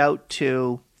reached out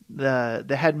to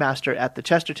the headmaster at the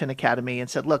Chesterton Academy and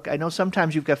said, look, I know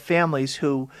sometimes you've got families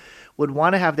who would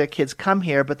want to have their kids come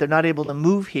here, but they're not able to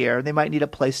move here, and they might need a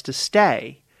place to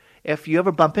stay. If you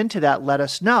ever bump into that, let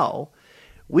us know.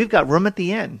 We've got room at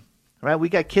the inn, right? We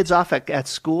got kids off at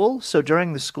school, so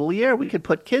during the school year, we could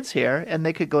put kids here, and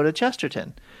they could go to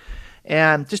Chesterton.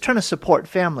 And just trying to support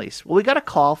families. Well, we got a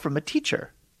call from a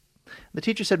teacher. The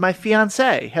teacher said, my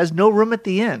fiance has no room at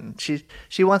the inn.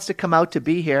 She wants to come out to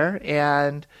be here,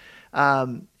 and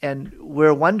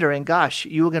we're wondering, gosh,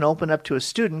 you were going to open up to a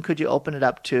student. Could you open it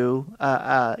up to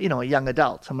a young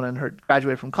adult, someone who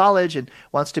graduated from college and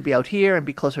wants to be out here and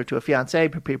be closer to a fiance,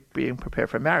 being prepared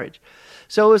for marriage?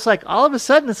 So it was like all of a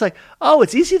sudden, it's like, oh,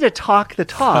 it's easy to talk the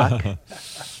talk,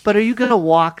 but are you going to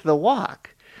walk the walk?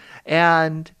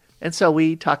 And so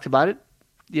we talked about it.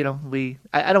 I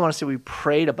don't want to say we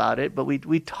prayed about it, but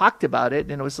we talked about it,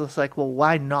 and it was just like, well,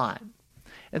 why not?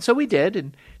 And so we did,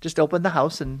 and just opened the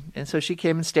house, and so she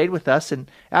came and stayed with us, and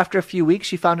after a few weeks,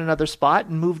 she found another spot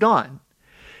and moved on.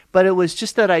 But it was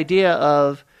just that idea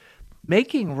of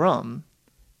making room.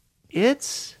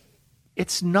 It's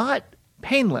not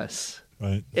painless.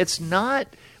 Right. It's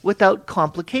not without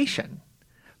complication.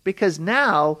 Because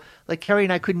now, like Carrie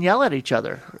and I couldn't yell at each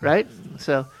other, right?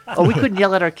 So, or we couldn't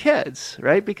yell at our kids,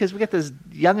 right? Because we got this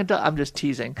young adult. I'm just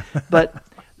teasing, but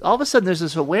all of a sudden there's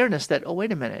this awareness that, oh,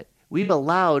 wait a minute, we've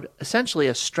allowed essentially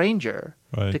a stranger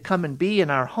to come and be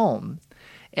in our home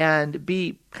and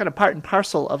be kind of part and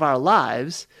parcel of our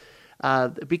lives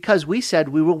because we said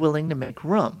we were willing to make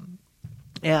room,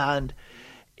 and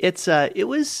it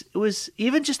was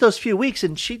even just those few weeks,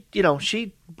 and she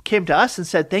came to us and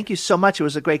said, thank you so much. It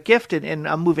was a great gift, and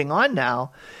I'm moving on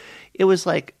now. It was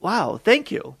like, wow, thank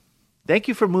you. Thank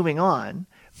you for moving on.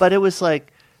 But it was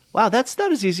like, wow, that's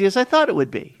not as easy as I thought it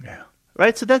would be. Yeah.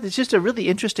 Right? So that is just a really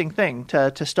interesting thing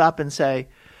to stop and say,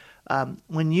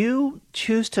 when you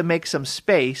choose to make some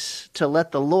space to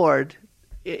let the Lord,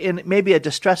 in maybe a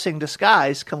distressing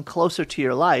disguise, come closer to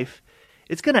your life,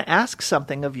 it's going to ask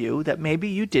something of you that maybe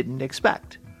you didn't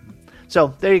expect.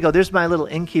 So there you go. There's my little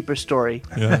innkeeper story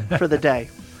for the day.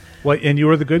 Well, and you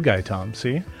were the good guy, Tom.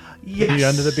 See? Yes. You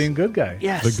ended up being good guy.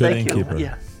 Yes, the good thank innkeeper. you.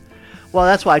 Yeah. Well,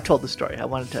 that's why I told the story. I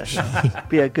wanted to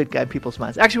be a good guy in people's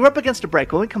minds. Actually, we're up against a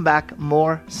break. When we come back,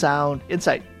 more Sound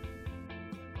Insight.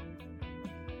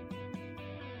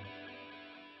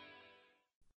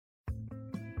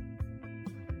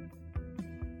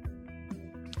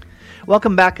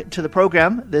 Welcome back to the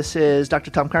program. This is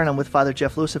Dr. Tom Curran. I'm with Father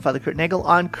Jeff Lewis and Father Kurt Nagel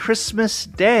on Christmas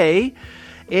Day.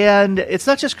 And it's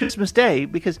not just Christmas Day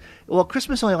because, well,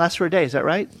 Christmas only lasts for a day. Is that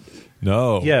right?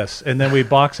 No. Yes, and then we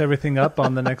box everything up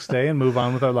on the next day and move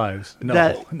on with our lives.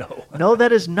 No. No,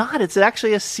 that is not. It's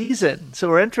actually a season. So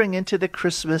we're entering into the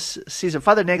Christmas season.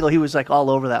 Father Nagel, he was like all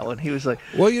over that one. He was like,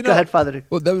 well, go ahead, Father.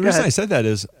 Well, the reason I said that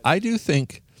is I do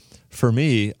think, for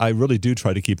me, I really do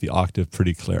try to keep the octave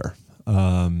pretty clear.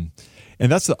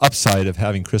 And that's the upside of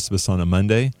having Christmas on a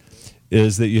Monday,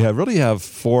 is that you really have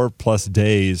 4+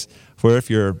 days where if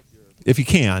you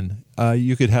can,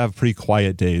 you could have pretty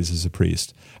quiet days as a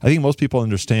priest. I think most people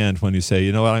understand when you say,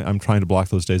 I'm trying to block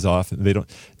those days off. They don't,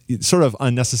 sort of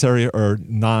unnecessary or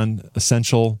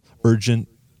non-essential, urgent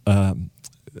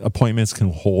appointments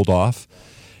can hold off.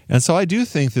 And so I do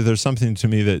think that there's something to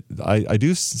me that I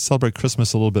do celebrate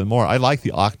Christmas a little bit more. I like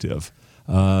the octave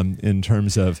in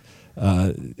terms of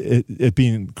it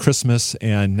being Christmas,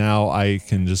 and now I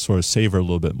can just sort of savor a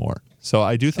little bit more. So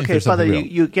I do think there's Father,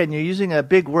 something real. you're using a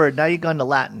big word. Now you've gone to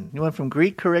Latin. You went from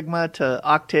Greek kerygma to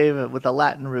octave with a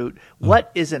Latin root.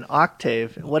 What is an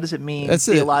octave? What does it mean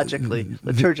theologically,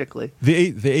 liturgically?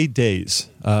 The 8 days.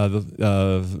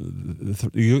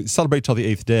 You celebrate till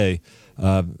the 8th day.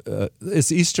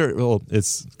 It's Easter. Well,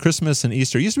 it's Christmas and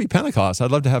Easter. It used to be Pentecost.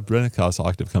 I'd love to have Pentecost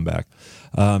octave come back.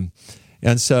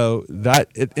 And so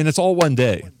it's all one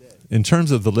day. In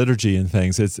terms of the liturgy and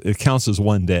things, it counts as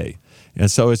one day. And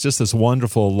so it's just this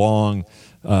wonderful, long,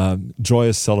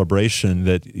 joyous celebration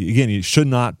that, again, you should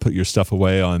not put your stuff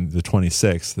away on the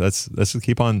 26th. Let's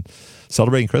keep on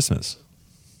celebrating Christmas.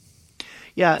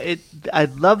 Yeah, I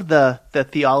love the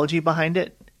theology behind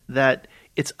it, that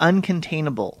it's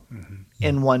uncontainable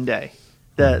in one day.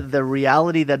 The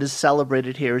reality that is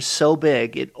celebrated here is so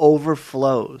big, it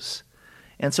overflows.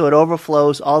 And so it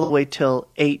overflows all the way till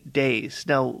 8 days.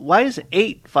 Now, why is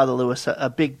 8, Father Lewis, a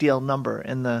big deal number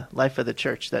in the life of the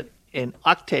church? That in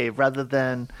octave rather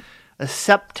than a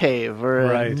septave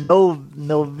or a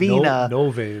novena.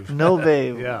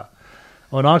 Novave. Yeah.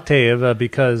 Well, an octave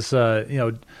because,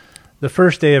 the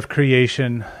first day of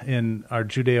creation in our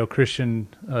Judeo-Christian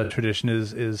tradition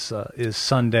is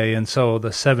Sunday, and so the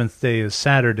 7th day is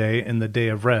Saturday and the day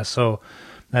of rest. So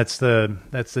that's the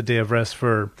day of rest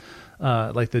for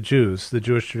like the Jews, the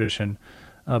Jewish tradition.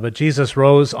 But Jesus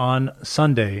rose on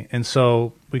Sunday, and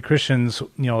so we Christians,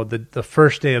 the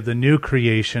first day of the new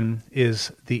creation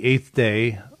is the 8th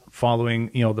day following,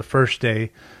 the first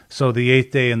day. So the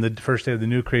 8th day and the first day of the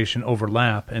new creation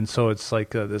overlap, and so it's like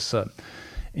this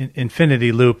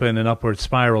infinity loop and an upward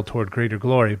spiral toward greater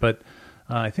glory. But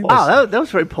I think that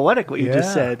was very poetic what you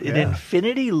just said. An yeah.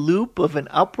 infinity loop of an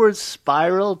upward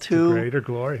spiral to greater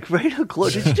glory. Greater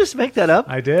glory. Did you just make that up?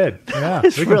 I did. Yeah,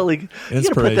 It's really. You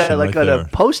gotta put that like on a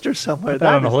poster somewhere. Put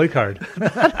that on a holy card.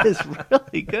 That is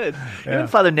really good. Yeah. Even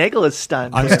Father Nagel is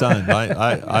stunned. I'm stunned.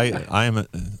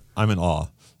 I'm in awe.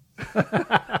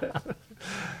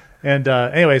 And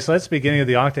anyway, so that's the beginning of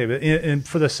the octave. And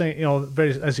for the same,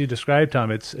 very, as you described,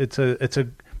 Tom, it's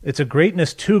a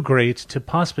greatness too great to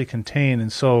possibly contain in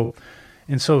so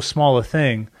small a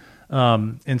thing,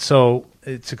 and so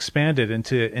it's expanded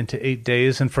into 8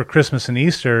 days. And for Christmas and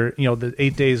Easter, the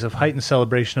 8 days of heightened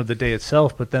celebration of the day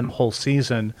itself, but then the whole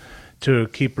season to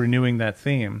keep renewing that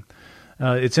theme.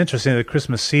 It's interesting that the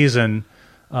Christmas season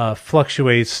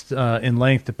fluctuates in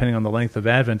length depending on the length of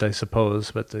Advent, I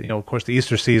suppose. But of course, the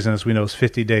Easter season, as we know, is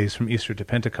 50 days from Easter to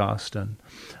Pentecost, and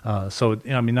so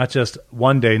not just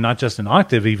one day, not just an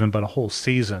octave, even, but a whole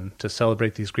season to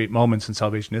celebrate these great moments in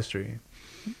salvation history.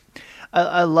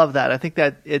 I love that. I think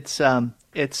that it's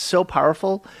so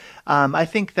powerful. I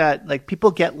think that like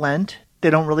people get Lent, they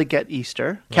don't really get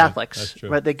Easter. Right, Catholics,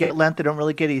 right? They get Lent, they don't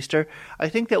really get Easter. I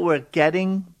think that we're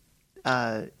getting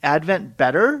Advent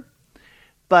better.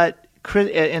 But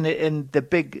in the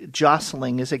big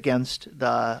jostling is against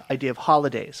the idea of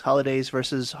holidays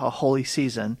versus a holy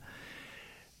season.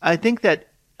 I think that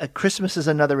Christmas is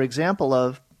another example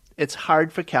of it's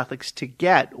hard for Catholics to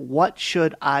get what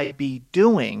should I be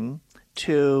doing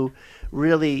to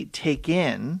really take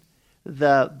in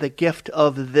the gift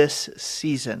of this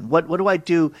season. What do I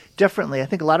do differently? I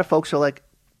think a lot of folks are like,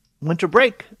 winter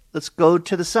break, let's go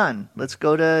to the sun. Let's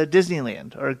go to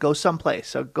Disneyland or go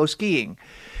someplace or go skiing.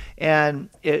 And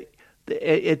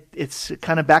it's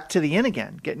kind of back to the inn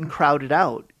again, getting crowded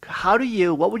out.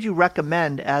 What would you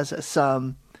recommend as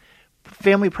some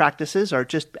family practices or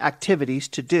just activities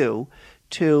to do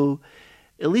to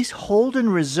at least hold in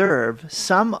reserve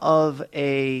some of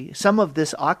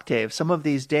this octave, some of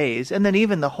these days, and then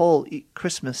even the whole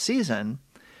Christmas season,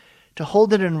 to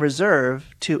hold it in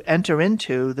reserve to enter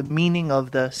into the meaning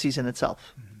of the season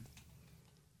itself?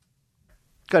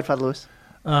 Go ahead, Father Lewis.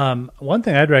 One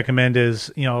thing I'd recommend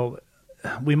is,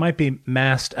 we might be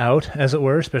massed out, as it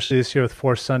were, especially this year with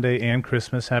Fourth Sunday and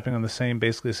Christmas happening on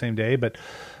basically the same day. But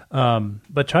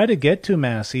try to get to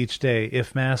Mass each day,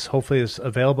 if Mass hopefully is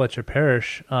available at your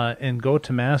parish, and go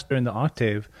to Mass during the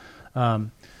octave.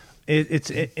 And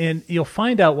you'll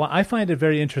find out why. I find it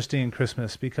very interesting in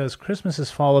Christmas, because Christmas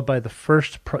is followed by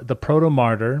the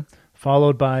proto-martyr,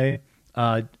 followed by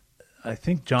I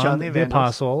think John the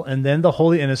Apostle, and then the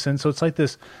Holy Innocent. So it's like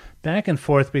this back and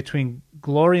forth between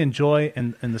glory and joy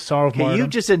and the sorrow of martyrdom. You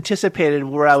just anticipated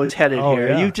where I was headed here.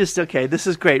 Yeah. You just, this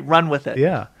is great. Run with it.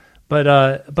 Yeah.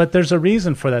 But there's a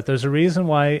reason for that. There's a reason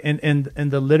why in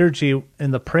the liturgy,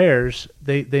 in the prayers,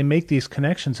 they make these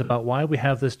connections about why we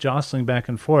have this jostling back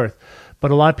and forth. But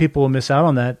a lot of people will miss out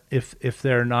on that if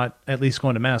they're not at least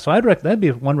going to Mass. So that'd be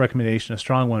one recommendation, a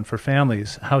strong one for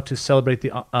families, how to celebrate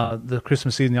the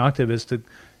Christmas season, the octave, is to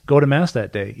go to Mass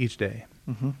that day, each day.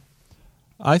 Mm-hmm.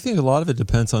 I think a lot of it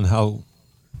depends on how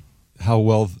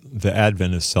well the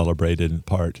Advent is celebrated in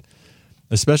part,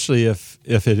 especially if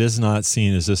it is not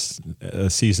seen as a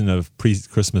season of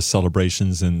pre-Christmas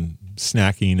celebrations and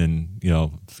snacking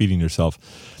and feeding yourself.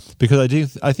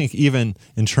 Because I think even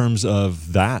in terms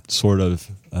of that sort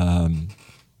of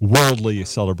worldly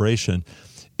celebration,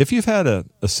 if you've had a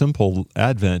simple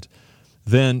Advent,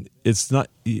 then it's not.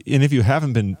 And if you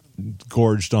haven't been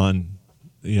gorged on,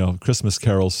 Christmas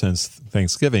carols since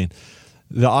Thanksgiving,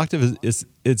 the octave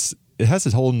it has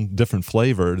a whole different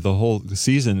flavor. The whole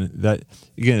season, that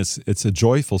again, it's a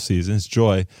joyful season. It's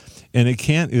joy, and it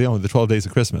can't. The 12 days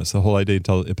of Christmas, the whole idea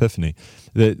until Epiphany.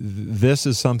 That this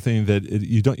is something that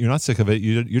you're not sick of it.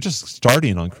 You're just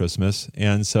starting on Christmas,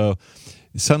 and so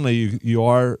suddenly you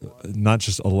are not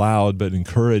just allowed but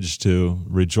encouraged to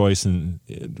rejoice, in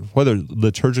whether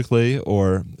liturgically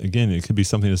or again, it could be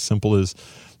something as simple as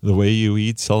the way you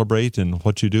eat, celebrate, and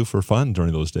what you do for fun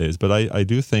during those days. But I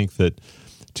do think that.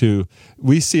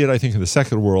 We see it, I think, in the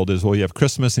secular world is, well, you have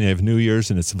Christmas and you have New Year's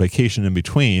and it's a vacation in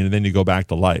between, and then you go back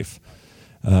to life,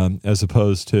 as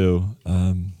opposed to,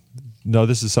 no,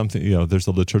 this is something, there's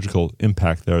a liturgical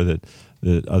impact there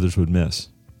that others would miss.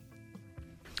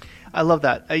 I love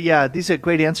that. Yeah, these are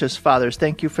great answers, fathers.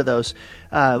 Thank you for those.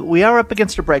 We are up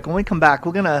against a break. When we come back,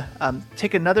 we're going to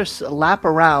take another lap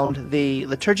around the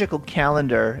liturgical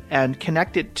calendar and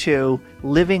connect it to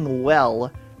living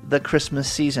well the Christmas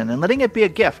season and letting it be a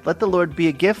gift. Let the Lord be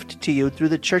a gift to you through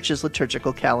the church's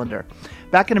liturgical calendar.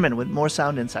 Back in a minute with more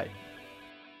Sound Insight.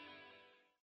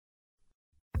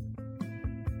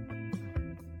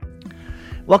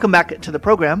 Welcome back to the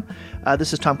program.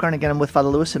 This is Tom Curran. Again, I'm with Father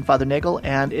Lewis and Father Nagel,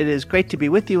 and it is great to be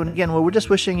with you. And again, we're just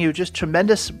wishing you just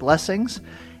tremendous blessings.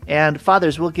 And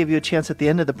fathers, we'll give you a chance at the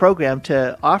end of the program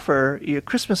to offer your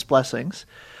Christmas blessings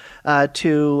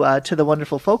to the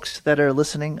wonderful folks that are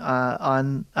listening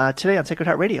on today on Sacred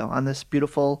Heart Radio on this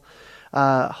beautiful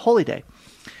holy day.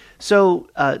 So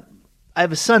I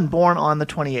have a son born on the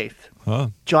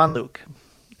 28th, John Luke,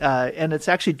 and it's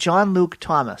actually John Luke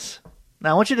Thomas. Now,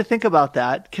 I want you to think about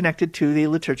that connected to the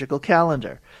liturgical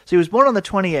calendar. So he was born on the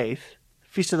 28th,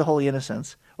 Feast of the Holy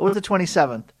Innocents. What was the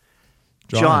 27th?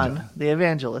 John, the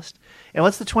Evangelist. And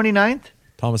what's the 29th?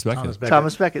 Thomas Becket.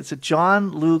 Thomas Becket. So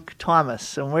John Luke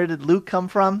Thomas. And where did Luke come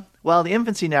from? Well, the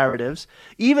infancy narratives,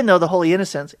 even though the Holy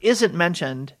Innocents isn't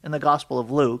mentioned in the Gospel of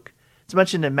Luke, it's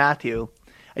mentioned in Matthew.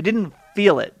 I didn't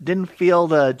feel it. Didn't feel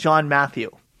the John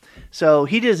Matthew. So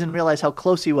he doesn't realize how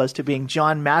close he was to being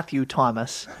John Matthew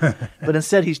Thomas, but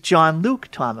instead he's John Luke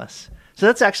Thomas. So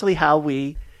that's actually how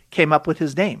we came up with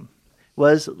his name,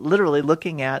 was literally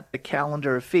looking at the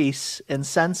calendar of feasts and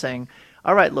sensing,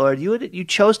 all right, Lord, you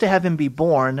chose to have him be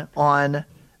born on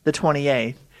the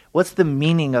 28th. What's the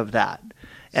meaning of that?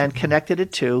 And connected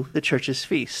it to the church's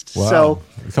feast. Wow. So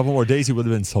a couple more days he would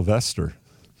have been Sylvester.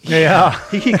 Yeah,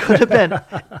 he could have been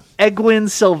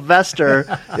Egwin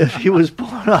Sylvester if he was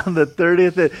born on the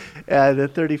 30th and the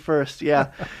 31st. Yeah,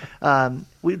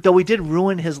 though we did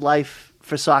ruin his life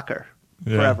for soccer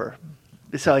forever.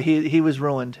 So he was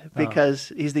ruined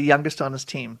because he's the youngest on his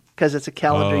team because it's a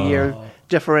calendar year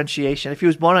differentiation. If he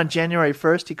was born on January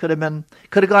 1st, he could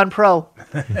have gone pro,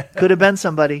 could have been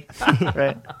somebody,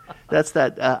 right? That's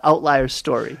that outlier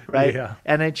story, right? Yeah.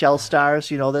 NHL stars,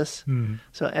 you know this.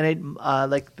 So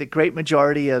like the great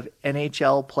majority of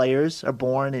NHL players are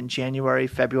born in January,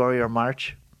 February, or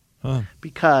March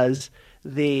because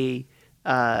the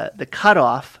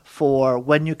cutoff for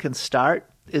when you can start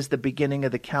is the beginning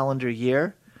of the calendar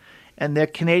year. And their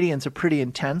Canadians are pretty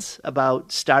intense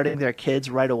about starting their kids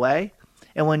right away.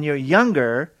 And when you're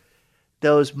younger,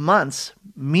 those months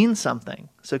mean something.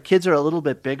 So kids are a little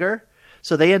bit bigger.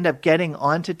 So they end up getting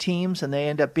onto teams and they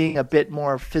end up being a bit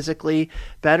more physically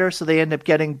better. So they end up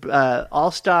getting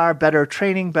all-star, better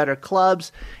training, better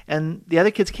clubs. And the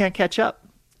other kids can't catch up.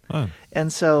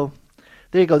 And so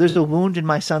there you go. There's a wound in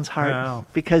my son's heart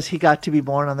because he got to be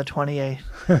born on the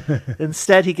 28th.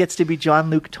 Instead, he gets to be John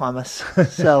Luke Thomas.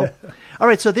 So, all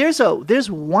right. So there's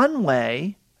one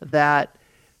way that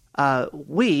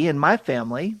we in my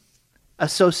family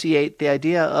associate the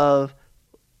idea of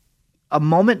a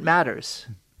moment matters.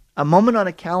 A moment on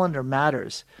a calendar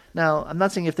matters. Now, I'm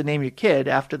not saying you have to name your kid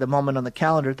after the moment on the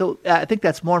calendar, though I think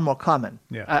that's more and more common.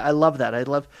 Yeah. I love that. I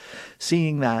love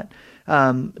seeing that.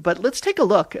 But let's take a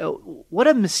look. What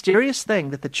a mysterious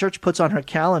thing that the church puts on her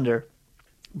calendar.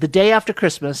 The day after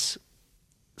Christmas,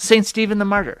 St. Stephen the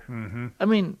Martyr. Mm-hmm. I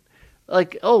mean,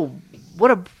 like, oh,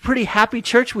 what a pretty happy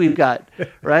church we've got,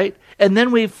 right? And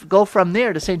then we go from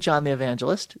there to St. John the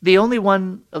Evangelist, the only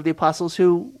one of the apostles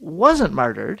who wasn't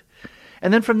martyred.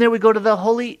 And then from there we go to the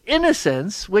Holy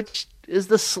Innocents, which is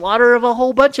the slaughter of a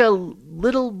whole bunch of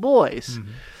little boys.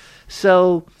 Mm-hmm.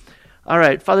 So, all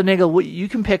right, Father Nagel, you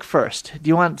can pick first. Do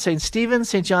you want St. Stephen,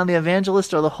 St. John the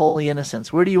Evangelist, or the Holy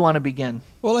Innocents? Where do you want to begin?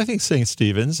 Well, I think St.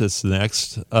 Stephen's is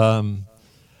next.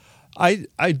 I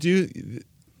do.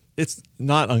 It's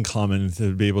not uncommon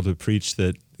to be able to preach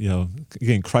that,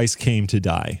 again, Christ came to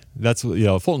die. That's,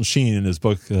 Fulton Sheen in his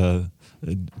book,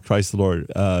 Christ the Lord,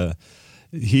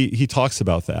 he talks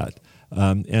about that.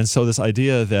 And so this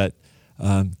idea that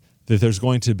there's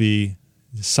going to be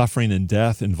suffering and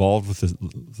death involved with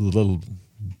the little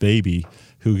baby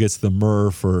who gets the myrrh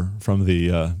from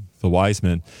the wise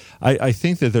men, I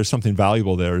think that there's something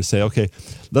valuable there to say, okay,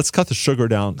 let's cut the sugar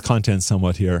down content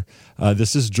somewhat here.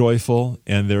 This is joyful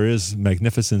and there is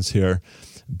magnificence here,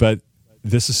 but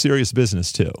this is serious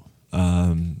business too.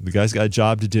 The guy's got a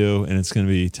job to do and it's going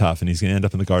to be tough and he's going to end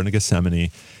up in the Garden of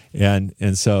Gethsemane.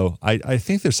 And so I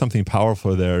think there's something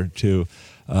powerful there to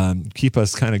keep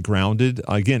us kind of grounded,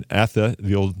 again, at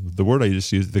the word I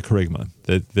just used, the kerygma,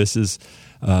 that this is,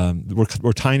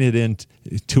 we're tying it in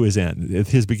to his end.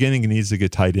 His beginning needs to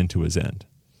get tied into his end.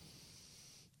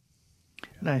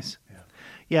 Nice.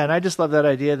 Yeah, and I just love that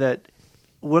idea that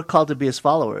we're called to be his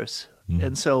followers. Mm-hmm.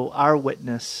 And so our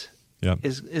witness Yep.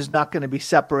 is not going to be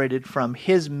separated from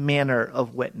his manner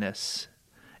of witness,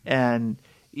 and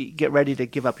get ready to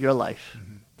give up your life.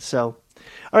 So,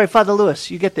 all right, Father Lewis,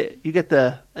 you get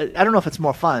the. I don't know if it's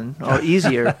more fun or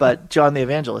easier, but John the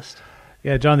Evangelist.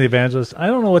 Yeah, John the Evangelist. I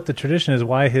don't know what the tradition is,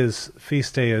 why his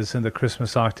feast day is in the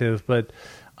Christmas octave, but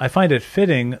I find it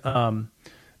fitting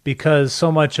because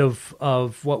so much of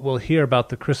what we'll hear about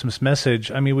the Christmas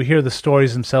message, I mean, we hear the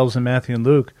stories themselves in Matthew and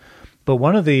Luke, but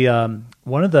one of the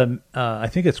I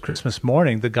think it's Christmas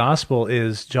morning, the gospel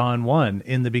is John 1.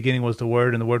 In the beginning was the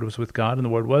Word, and the Word was with God, and the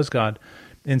Word was God.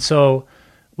 And so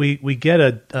we get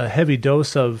a heavy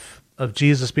dose of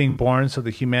Jesus being born, so the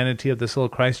humanity of this little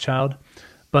Christ child,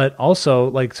 but also,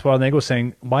 like Father Nagel was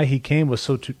saying, why he came was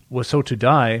so to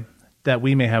die that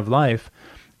we may have life,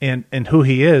 and who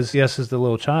he is, yes, is the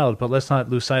little child, but let's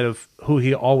not lose sight of who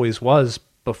he always was.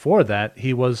 Before that,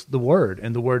 he was the Word,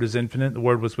 and the Word is infinite. The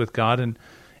Word was with God and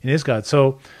is God.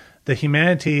 So the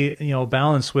humanity,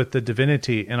 balanced with the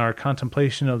divinity, and our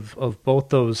contemplation of both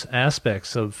those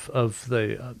aspects of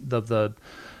the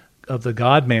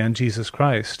God-man, Jesus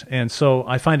Christ. And so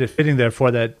I find it fitting, therefore,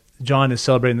 that John is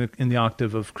celebrating in the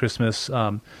octave of Christmas,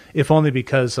 if only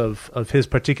because of his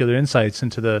particular insights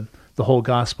into the whole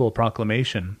gospel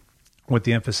proclamation, with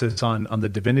the emphasis on the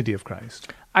divinity of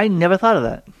Christ. I never thought of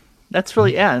that. That's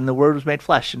really, and the Word was made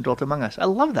flesh and dwelt among us. I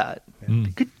love that.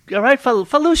 Good, all right,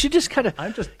 Father Lewis, you just kind of,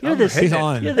 you're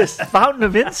this fountain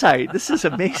of insight. This is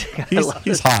amazing.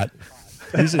 He's hot.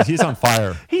 He's on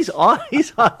fire. He's on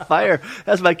fire.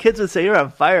 As my kids would say, you're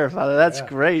on fire, Father. That's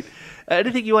great.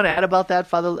 Anything you want to add about that,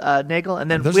 Father Nagel? And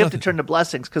then we have to turn to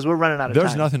blessings because we're running out of time.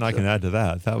 There's nothing I can add to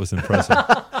that. That was impressive.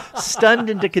 Stunned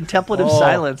into contemplative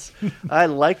silence. I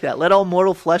like that. Let all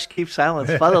mortal flesh keep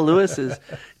silence. Father Lewis is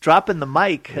dropping the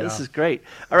mic. Yeah. This is great.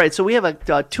 All right, so we have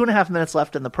 2.5 minutes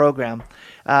left in the program.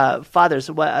 Fathers,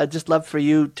 I'd just love for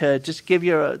you to just give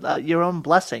your own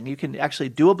blessing. You can actually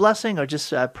do a blessing or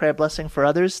just pray a blessing for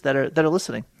others that are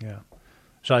listening. Yeah.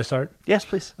 Shall I start? Yes,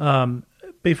 please.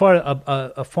 Before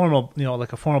a formal,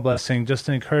 like a formal blessing, just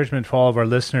an encouragement for all of our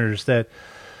listeners that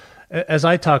as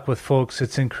I talk with folks,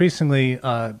 it's increasingly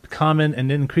common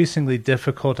and increasingly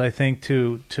difficult, I think,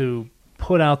 to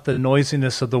put out the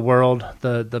noisiness of the world,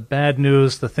 the bad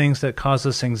news, the things that cause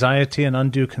us anxiety and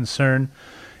undue concern,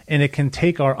 and it can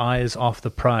take our eyes off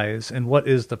the prize. And what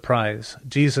is the prize?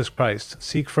 Jesus Christ.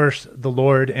 Seek first the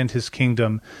Lord and his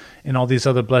kingdom, and all these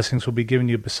other blessings will be given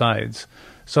you besides.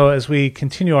 So as we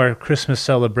continue our Christmas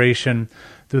celebration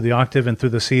through the octave and through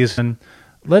the season,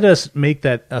 let us make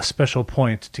that a special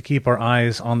point to keep our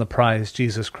eyes on the prize,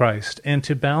 Jesus Christ, and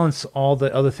to balance all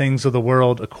the other things of the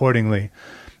world accordingly.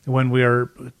 When we are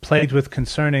plagued with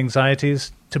concern,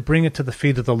 anxieties, to bring it to the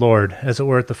feet of the Lord, as it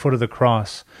were at the foot of the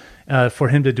cross, for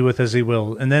him to do with as he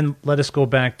will. And then let us go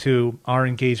back to our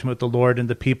engagement with the Lord and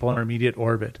the people in our immediate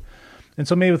orbit. And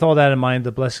so maybe with all that in mind,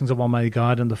 the blessings of Almighty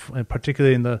God, and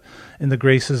particularly in the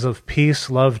graces of peace,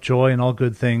 love, joy, and all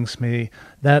good things, may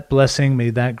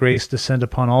that grace descend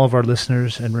upon all of our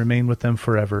listeners and remain with them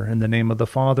forever. In the name of the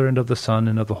Father, and of the Son,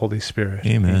 and of the Holy Spirit.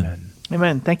 Amen. Amen.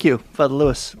 Amen. Thank you, Father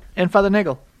Lewis. And Father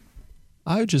Nagel.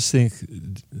 I would just think,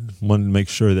 want to make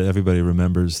sure that everybody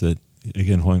remembers that,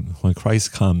 again, when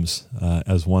Christ comes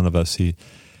as one of us,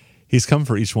 He's come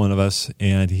for each one of us,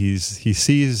 and he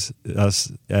sees us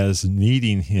as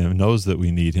needing him, knows that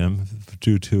we need him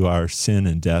due to our sin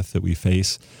and death that we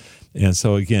face. And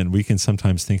so again, we can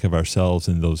sometimes think of ourselves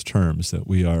in those terms, that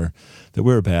we're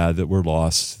bad, that we're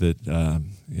lost, that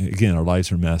again, our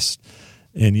lives are messed.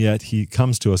 And yet he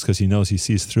comes to us because he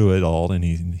sees through it all, and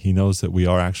he knows that we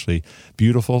are actually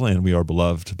beautiful and we are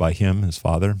beloved by him, his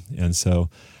Father. And so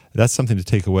that's something to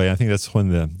take away. I think that's when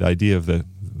the idea of the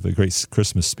great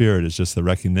Christmas spirit is just the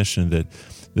recognition that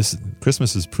this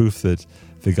Christmas is proof that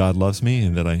God loves me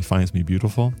and that he finds me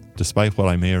beautiful, despite what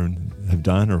I may have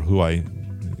done or who I,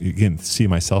 again, see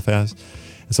myself as.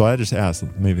 And so I just ask,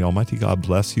 may the Almighty God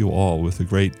bless you all with the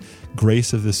great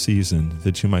grace of this season,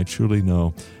 that you might truly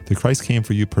know that Christ came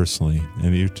for you personally,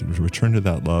 and you to return to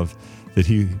that love, that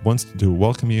he wants to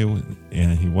welcome you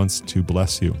and he wants to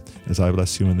bless you, as I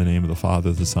bless you in the name of the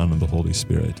Father, the Son, and the Holy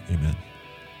Spirit. Amen.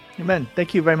 Amen.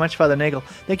 Thank you very much, Father Nagel.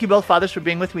 Thank you both, Fathers, for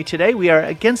being with me today. We are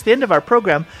against the end of our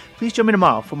program. Please join me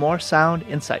tomorrow for more Sound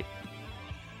Insight.